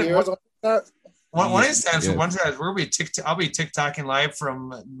can they hear us on TikTok? One instance, I'll be TikToking live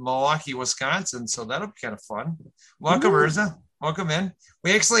from Milwaukee, Wisconsin. So that'll be kind of fun. Welcome, Urza. Welcome in.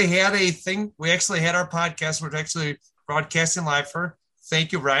 We actually had a thing. We actually had our podcast. We're actually broadcasting live for.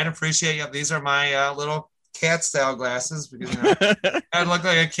 Thank you, Brian. Appreciate you. These are my little cat style glasses because I look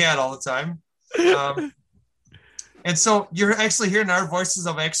like a cat all the time. And so you're actually hearing our voices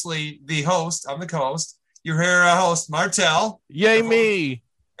of actually the host. I'm the co-host. You hear our host Martel. Yay me!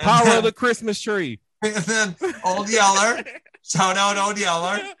 Power of the Christmas tree. And then Old Yeller. Shout out Old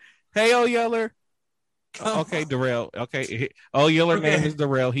Yeller. Hey, Old Yeller. Okay, Darrell. Okay. Oh, Yeller name is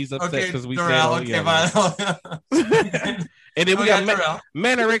Darrell. He's upset because we Darrell, said And then we got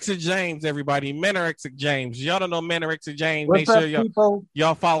Manorexic James, everybody. Manorexic James. Y'all don't know Manorexic James. What's Make sure people?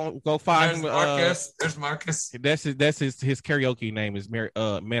 y'all follow. Go find him. Marcus. There's Marcus. That's his karaoke name is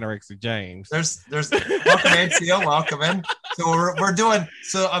Manorexic James. There's welcome in, Seal. Welcome in. So we're doing.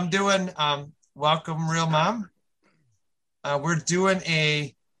 So I'm doing. Welcome, Real Mom. We're doing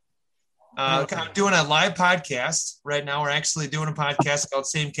I'm doing a live podcast right now. We're actually doing a podcast called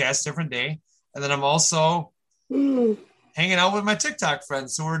Same Cast, Different Day. And then I'm also hanging out with my TikTok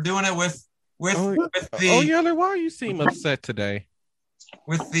friends. So we're doing it with the... Oh, Yeller, why you seem upset today?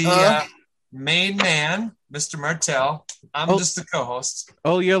 With the main man, Mr. Martel. I'm just the co-host.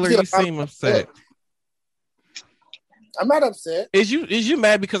 Oh, Yeller, you seem upset. I'm not upset. Is you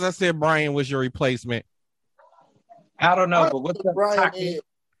mad because I said Brian was your replacement? I don't know, but what's Brian is?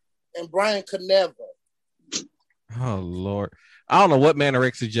 And Brian could never. Oh Lord, I don't know what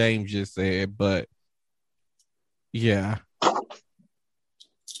Manorexic James just said, but yeah,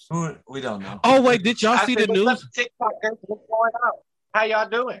 we don't know. Oh wait, did y'all see the news? TikTok, what's going on? How y'all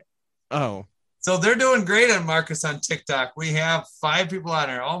doing? Oh, so they're doing great on Marcus on TikTok. We have 5 people on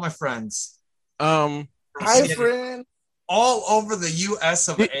there, all my friends. Hi, friend. All over the U.S.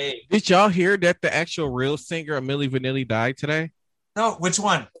 of A. Did y'all hear that the actual real singer of Milli Vanilli died today? No, which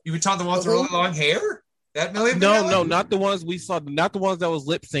one? You were talking the ones with really long hair? That Milli Vanilli? No, not the ones we saw. Not the ones that was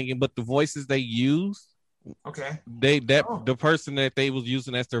lip syncing, but the voices they used. Okay. The person that they was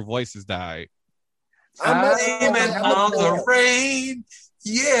using as their voices died. I'm aiming on the rain.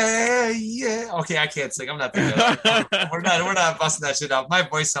 Yeah. Okay, I can't sing. I'm not doing that. We're not busting that shit out. My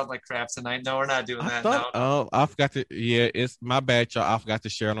voice sounds like crap tonight. No, we're not doing that. Oh, I forgot to. Yeah, it's my bad, y'all. I forgot to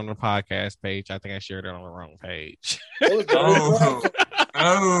share it on the podcast page. I think I shared it on the wrong page.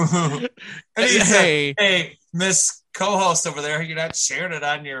 Hey, Miss Co-host over there, you're not sharing it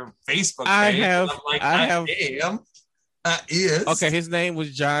on your Facebook page. I have. Okay, his name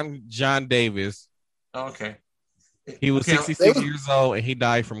was John Davis. Okay. He was 66 years old and he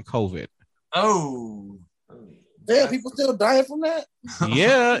died from COVID. Oh. Damn, people still dying from that?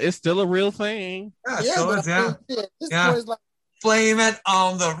 Yeah, it's still a real thing. Yeah. Is like blame it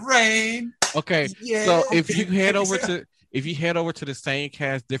on the rain. Okay. Yeah. So if you head over to the Same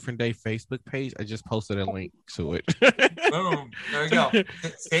Cast Different Day Facebook page, I just posted a link to it. Boom. There you go.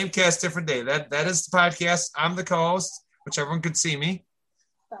 Same Cast Different Day. That is the podcast. I'm the co-host, which everyone could see me.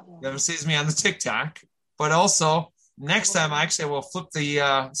 Never sees me on the TikTok. But also, next time, I will flip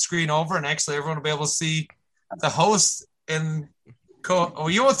the screen over, and actually, everyone will be able to see the host and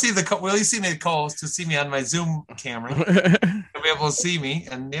you won't see will you see me the co-host to see me on my Zoom camera? You'll be able to see me,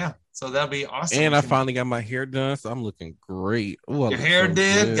 and yeah, so that'll be awesome. And I finally got my hair done, so I'm looking great. Ooh, your hair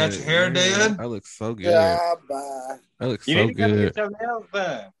did? Got your hair done? I look so good. Yeah, bye. I look so good. Get your nails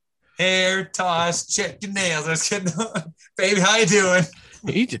done. Hair toss, check your nails. I was kidding. Baby, how you doing?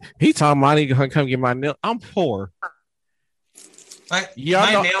 He told me I need to come get my nails. I'm poor. My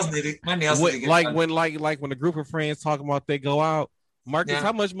nails need to get like done. when a group of friends talk about they go out. Marcus,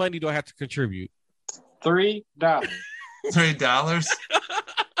 how much money do I have to contribute? $3. $3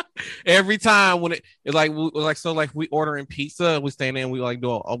 every time when it's like we ordering pizza, we stand there and we like we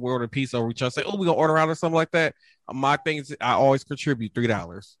order pizza, or we try to say, oh, we gonna order out or something like that. My thing is I always contribute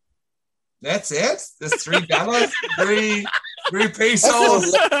 $3. That's it. That's $3. 3 That's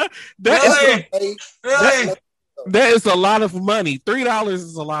pesos. so Really? late. Really? That is a lot of money. $3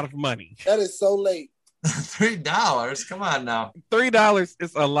 is a lot of money. That is so late. $3. Come on now. $3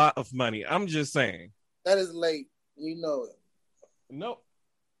 is a lot of money. I'm just saying. That is late. You know it. Nope.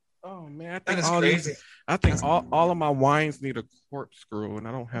 Oh man, I That think is all crazy. these. I think all of my wines need a corkscrew, and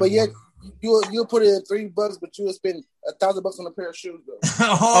I don't have. But yet one. you'll put it in $3, but you'll spend $1,000 on a pair of shoes though.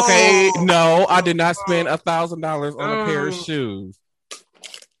 Oh. Okay, no, I did not spend $1,000 on a pair of shoes.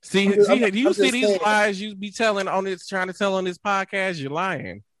 See, do you see these lies you be telling on this, trying to tell on this podcast? You're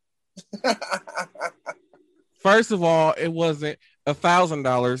lying. First of all, it wasn't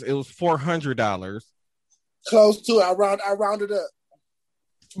 $1,000; it was $400. Close to it. I rounded up.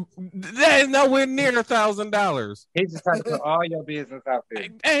 That is nowhere near $1,000. He's just trying to put all your business out there.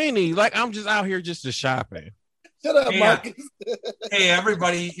 Ain't he? Like I'm just out here just to shopping. Shut up, Yeah. Marcus. Hey,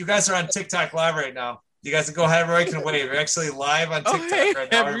 everybody. You guys are on TikTok live right now. You guys can go ahead. Everybody can wave. We're actually live on Oh, TikTok hey,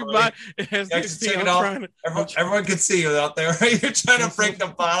 right now. everybody! You actually check it out. Everyone can see you out there. You're trying to break the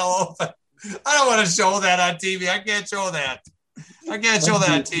bottle open. I don't want to show that on TV. I can't show that. I can't show that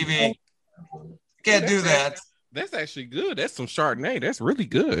on TV. I can't do that. That's actually good. That's some Chardonnay. That's really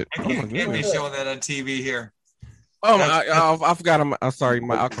good. I Oh my can't be goodness. showing that on TV here. Oh, I forgot. I'm sorry.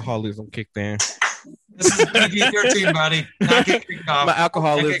 My alcoholism kicked in. This is PG-13, buddy. Not get kicked off. My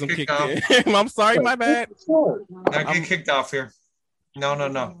alcoholism Not get kicked in. I'm sorry. My bad. Not get kicked off here.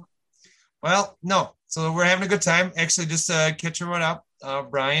 No. Well, no. So we're having a good time. Actually, just catch everyone up.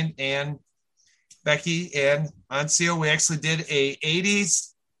 Brian and Becky and Ancio, we actually did a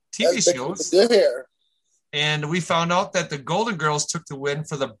 80s TV shows. Good hair. And we found out that the Golden Girls took the win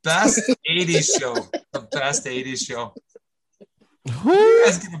for the best 80s show. The best 80s show. You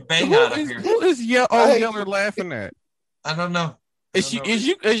guys get a bang out of here. Who is Yeller laughing at? I don't know.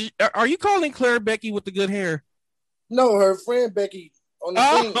 Are you calling Claire Becky with the good hair? No, her friend Becky on the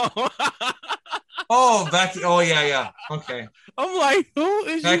thing. Oh, Becky. Oh, yeah. Okay. I'm like, who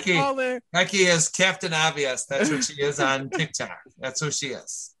is Becky. you calling? Becky is Captain Obvious. That's what she is on TikTok. That's who she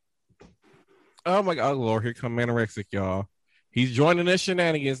is. Oh my God, Lord, here come Anorexic, y'all. He's joining the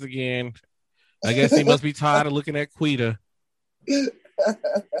shenanigans again. I guess he must be tired of looking at Quita.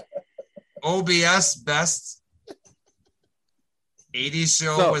 OBS best 80s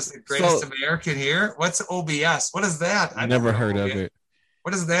show was the greatest American here. What's OBS? What is that? I never heard of it.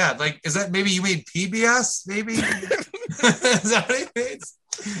 What is that? Like, is that maybe you mean PBS? Maybe is that what it means?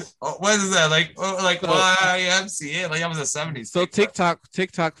 Oh, what is that? Like YMCA? Like that was the 70s. So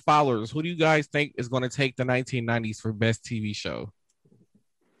TikTok followers, who do you guys think is going to take the 1990s for best TV show?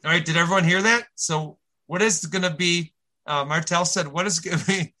 All right, did everyone hear that? So what is going to be? Martel said, "What is going to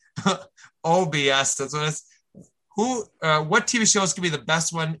be OBS?" That's what it's. What TV shows could be the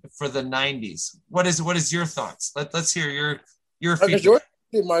best one for the 90s? What is your thoughts? Let's hear your feedback.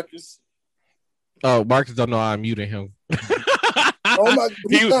 Marcus. Oh, Marcus don't know I muted him. Oh my!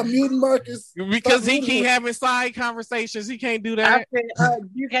 Stop muting Marcus because he keep having side conversations. He can't do that. I said,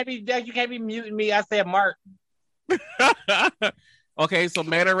 you can't be muting me. I said Martin. Okay, so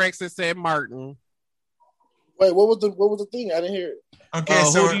Metarex said Martin. Wait, what was the thing? I didn't hear it. Okay,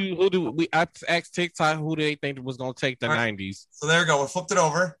 so I asked TikTok who do they think was going to take the 90s. So there we go. We flipped it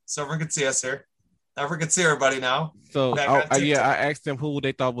over so everyone can see us here. Everyone can see everybody now. So I asked them who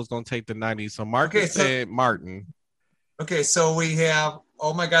they thought was going to take the 90s. So Marcus said Martin. Okay, so we have,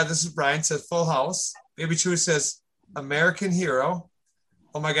 oh my God, this is Brian says Full House. Baby True says American Hero.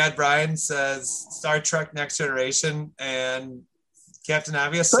 Oh my God, Brian says Star Trek Next Generation. And Captain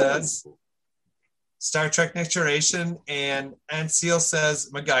Obvious says Star Trek Next Generation. And Seal says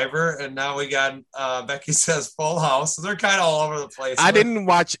MacGyver. And now we got Becky says Full House. So they're kind of all over the place. I didn't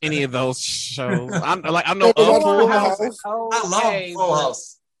watch any of those shows. I know Full House. I love Full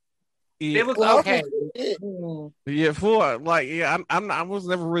House. It was okay. Yeah, I was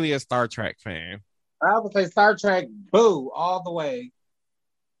never really a Star Trek fan. I would say Star Trek, boo, all the way.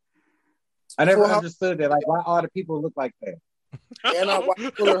 I never understood that. Like, why all the people look like that? And I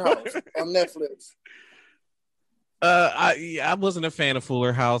watched Fuller House on Netflix. I wasn't a fan of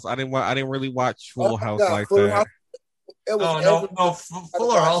Fuller House. I didn't really watch Full House like Fuller that. House,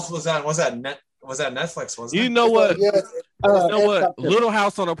 Fuller House was that Netflix, wasn't it? You know what? Yes. Little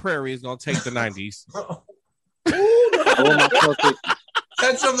House on the Prairie is gonna take the 90s.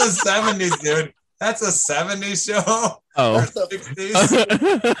 That's from the 70s, dude. That's a 70s show. Oh. Or 60s.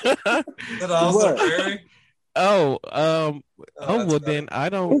 Little House on the Prairie. Well then I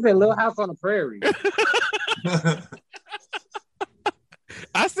don't. He said Little House on the Prairie.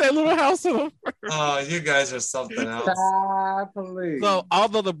 I said Little House on the Prairie. Oh, you guys are something else. So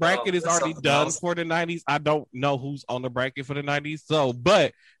although the bracket is already something done else. for the 90s, I don't know who's on the bracket for the 90s. So,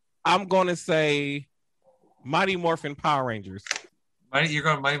 but I'm gonna say Mighty Morphin Power Rangers. You're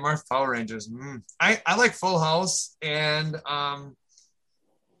going Mighty Morphin Power Rangers. I like Full House and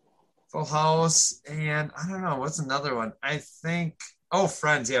Full House, and I don't know what's another one. I think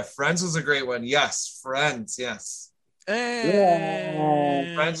Friends. Yeah, Friends was a great one. Yes, Friends. Yes,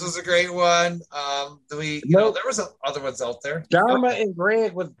 Friends was a great one. There was other ones out there. Dharma and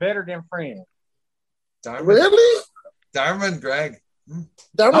Greg was better than Friends. Really? Dharma and Greg.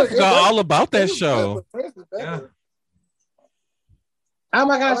 I forgot all about that show. Yeah. Oh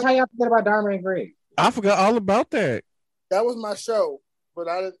my gosh, how y'all forget about Dharma and Greg? I forgot all about that. That was my show, but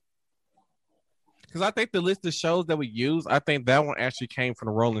I didn't. Because I think the list of shows that we use, I think that one actually came from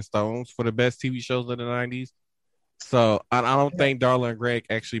the Rolling Stones for the best TV shows of the 90s. So I don't think Darla and Greg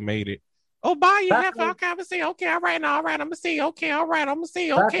actually made it. Oh, bye, you have okay, I'm gonna see. Okay, all right, now, all right, I'm gonna see. Okay, all right, I'm gonna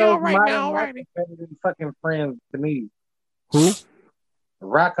see. Okay, all right, now, all right. Better than fucking Friends to me. Who?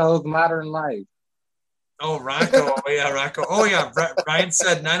 Rocco's Modern Life. Oh, Rocco. Oh, yeah, Rocco. Oh, yeah. Brian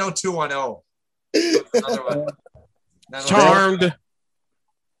said 90210. Another one. Charmed.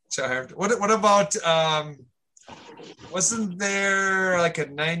 What about wasn't there like a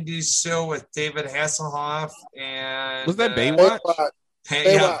 90s show with David Hasselhoff and was that Baywatch?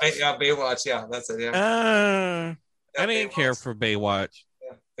 Baywatch. Yeah, that's it. Yeah. I didn't care for Baywatch.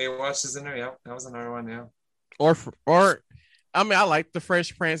 Yeah, Baywatch is in there. Yeah, that was another one. Yeah. Or I mean, I liked the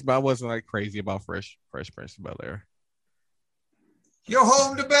Fresh Prince, but I wasn't like crazy about Fresh Prince of Bel-Air. You're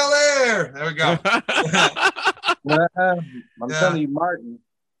home to Bel-Air. There we go. I'm telling you, Martin.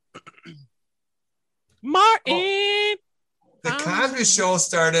 The Cosby Show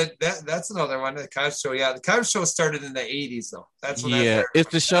started. That's another one. The Cosby Show. Yeah, the Cosby Show started in the 80s, though. That's when if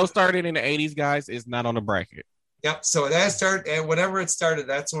the show started in the 80s, guys, it's not on the bracket. Yep. So that started, and whenever it started,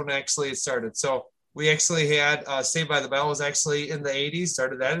 that's when actually it started. So we actually had Saved by the Bell was actually in the 80s. It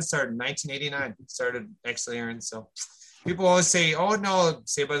started in 1989. It started actually airing. So people always say, "Oh no,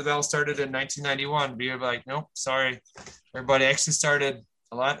 Saved by the Bell started in 1991." But you're like, "Nope, sorry, everybody actually started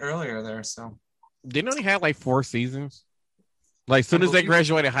a lot earlier there." So didn't only have like 4 seasons. Like as soon as they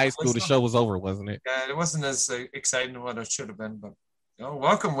graduated high school, the show was over, wasn't it? Yeah, it wasn't as exciting as what it should have been. But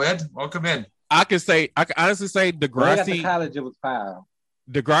welcome, Wed. Welcome in. I can honestly say Degrassi. College, it was 5.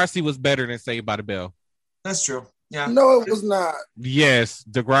 Degrassi was better than Saved by the Bell. That's true. Yeah. No, it was not. Yes,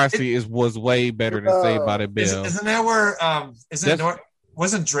 Degrassi was way better than Saved by the Bell. Isn't that where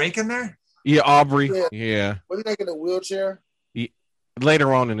wasn't Drake in there? Yeah, Aubrey. Yeah. Was he in a wheelchair?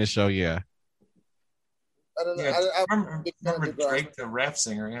 Later on in the show, yeah. I don't know. Yeah, I remember Drake, the rap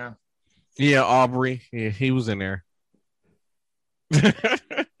singer. Yeah. Yeah, Aubrey. Yeah, he was in there.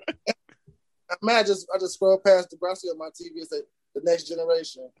 Man, I just scrolled past Degrassi on my TV and said The Next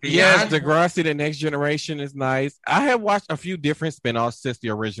Generation. Yes, Degrassi, The Next Generation is nice. I have watched a few different spinoffs since the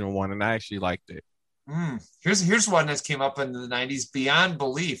original one, and I actually liked it. Here's one that came up in the 90s, Beyond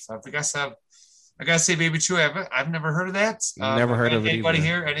Belief. I gotta say, Baby Chew, I've never heard of that. Never heard of it. Anybody either.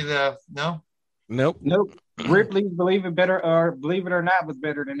 here? Any of the no? Nope. Ripley's Believe It or Not was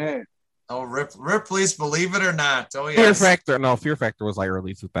better than that. Oh, Ripley's Believe It or Not. Oh, yeah. Fear Factor was like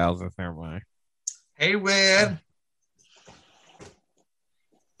early 2000s. Never mind. Hey, Win.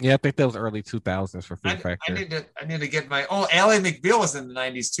 Yeah, I think that was early 2000s for Fear Factor. I need to get my. Oh, Ally McBeal was in the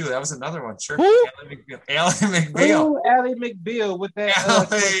 90s too. That was another one. Sure. Who? Ally McBeal. Ally McBeal with that.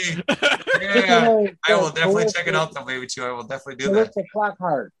 Yeah, I will definitely check it out though, Baby Chew. I will definitely do that.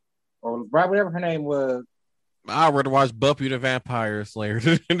 Flockhart, or whatever her name was. I'd rather watch Buffy the Vampire Slayer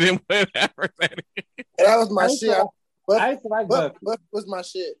than whatever that is. That was my shit. I used to like Buffy. Buffy was my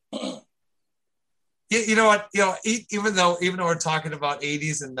shit. You know what? Even though we're talking about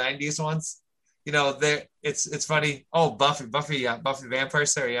 80s and 90s ones, it's funny. Oh, Buffy, yeah, Buffy Vampire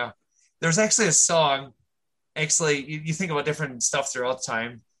Slayer, yeah. There's actually a song. Actually, you think about different stuff throughout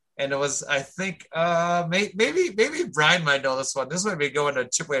time, and it was, I think, maybe Brian might know this one. This might be going to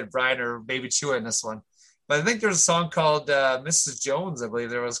Chipway and Brian or maybe Chew in this one. But I think there's a song called Mrs. Jones. I believe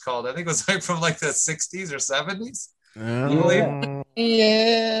there was called. I think it was like from like the 60s or 70s. Yeah,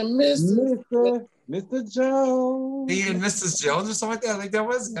 Mr. Jones. He and Mrs. Jones or something like that. I think that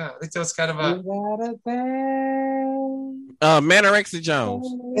was. Yeah, I think that was kind of a. Manorexic Jones.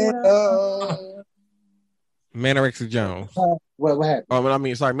 Manorexic Jones. What happened? Oh, I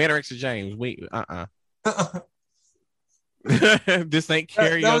mean, sorry, Manorexic James. This ain't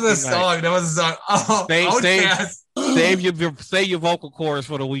karaoke. That was a song. That was a song. Oh, save your vocal cords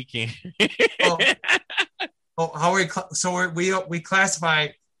for the weekend. Oh, how we classify.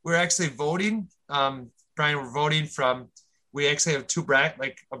 We're actually voting. Brian, we're voting from. We actually have two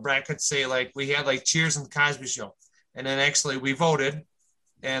brackets. Say like we had like Cheers and Cosby Show, and then actually we voted,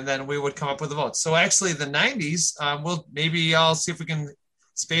 and then we would come up with a vote. So actually, the '90s. I'll see if we can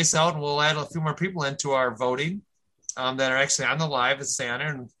space out, and we'll add a few more people into our voting that are actually on the live and stay on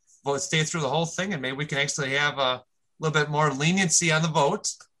there and stay through the whole thing, and maybe we can actually have a little bit more leniency on the vote.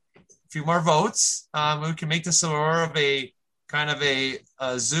 Few more votes. We can make this more of a kind of a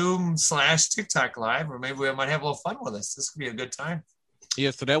Zoom / TikTok live, or maybe we might have a little fun with this. This could be a good time.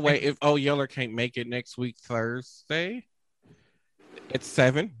 Yeah, so that way, if O Yeller can't make it next week Thursday at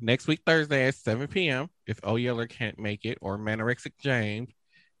 7, next week Thursday at 7 p.m., if O Yeller can't make it, or Manorexic James,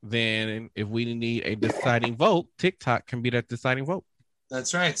 then if we need a deciding vote, TikTok can be that deciding vote.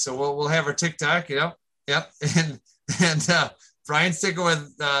 That's right. So we'll have our TikTok, Yep. And Brian's sticking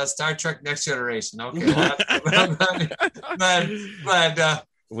with Star Trek Next Generation. Okay. But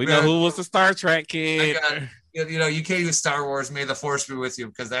we know who was the Star Trek kid. You can't use Star Wars. May the Force be with you,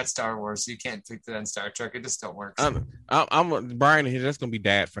 because that's Star Wars. So you can't pick that on Star Trek. It just don't work. I'm Brian. That's gonna be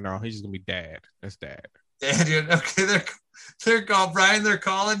Dad for now. He's just gonna be Dad. That's Dad. Dad. Okay. They're calling Brian. They're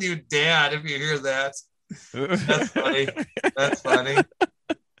calling you Dad. If you hear that, that's funny. That's funny.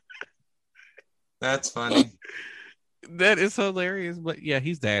 That's funny. That is hilarious, but yeah,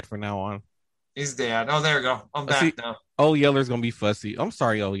 he's Dad from now on. He's Dad. Oh, there we go. I'm back now. O Yeller's gonna be fussy. I'm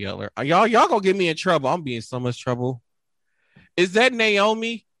sorry, O Yeller. Y'all gonna get me in trouble. I'm being so much trouble. Is that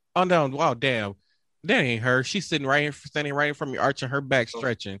Naomi? Oh no! Wow, damn, that ain't her. She's standing right in front of me, arching her back,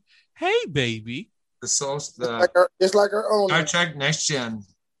 stretching. Hey, baby. It's like her own. Star Trek Next Gen.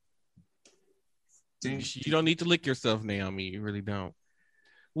 You don't need to lick yourself, Naomi. You really don't.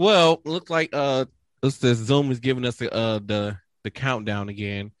 Well, looks like Zoom is giving us the countdown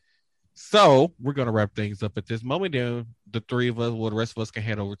again. So we're gonna wrap things up at this moment. Then the three of us, the rest of us, can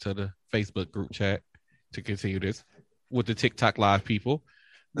head over to the Facebook group chat to continue this with the TikTok live people.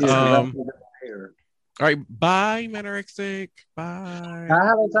 All right, bye, Manorexic. Bye. I'll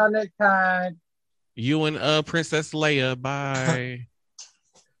have it on next time. You and Princess Leia. Bye.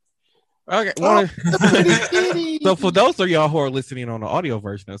 Okay. So for those of y'all who are listening on the audio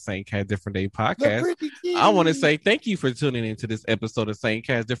version of Saint Cat Different Day podcast, I want to say thank you for tuning into this episode of Saint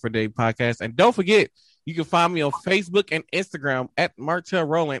Cat's Different Day podcast. And don't forget, you can find me on Facebook and Instagram at Martell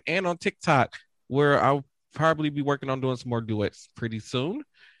Rowland, and on TikTok, where I'll probably be working on doing some more duets pretty soon.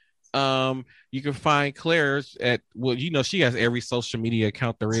 You can find Claire's at, she has every social media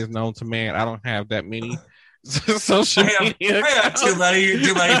account there is known to man. I don't have that many. Social media. I have too many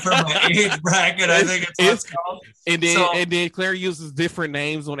for my age bracket. I think it's called. And then Claire uses different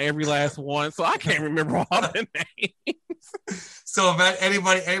names on every last one, so I can't remember all the names. So if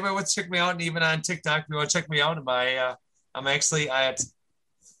anybody wants to check me out, and even on TikTok, if you want to check me out, I'm actually on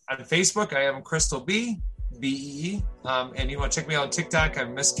Facebook. I am Crystal BEE, and you want to check me out on TikTok,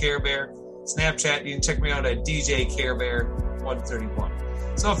 I'm Miss Care Bear. Snapchat, you can check me out at DJ Care Bear 131.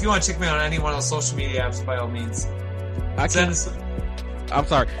 So if you want to check me out on any one of those social media apps, by all means. I'm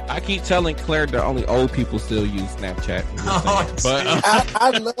sorry. I keep telling Claire that only old people still use Snapchat. But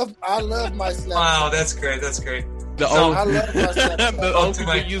I love my Snapchat. Wow, that's great. That's great. I love my Snapchat. The old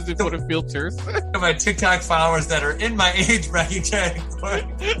people use it for the filters. My TikTok followers that are in my age bracket category,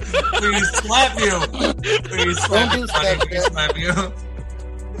 please slap you. Please slap you.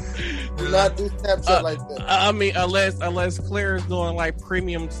 Do not do Snapchat like that. I mean, unless Claire is doing like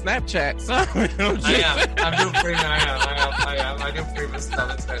premium Snapchat. So I'm doing premium. I do premium stuff.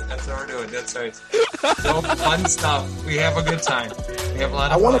 That's right. That's what we're doing. That's right. So fun stuff. We have a good time. We have a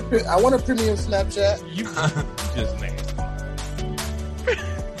lot of fun. I want a premium Snapchat. You just nasty.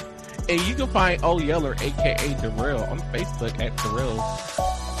 And you can find O Yeller, aka Darrell, on Facebook at Darrell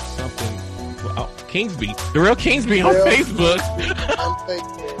something. Kingsby. Darrell Kingsby on Facebook. On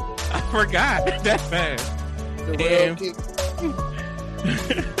Facebook. I forgot that fast.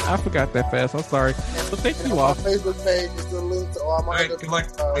 I forgot that fast. I'm sorry. But thank you all. My Facebook page is the link to all my. All right, good luck,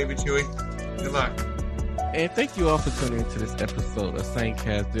 baby Chewy. Good luck. And thank you all for tuning into this episode of Saint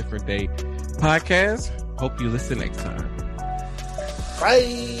Cat's Different Day podcast. Hope you listen next time.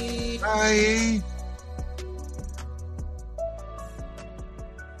 Bye. Bye.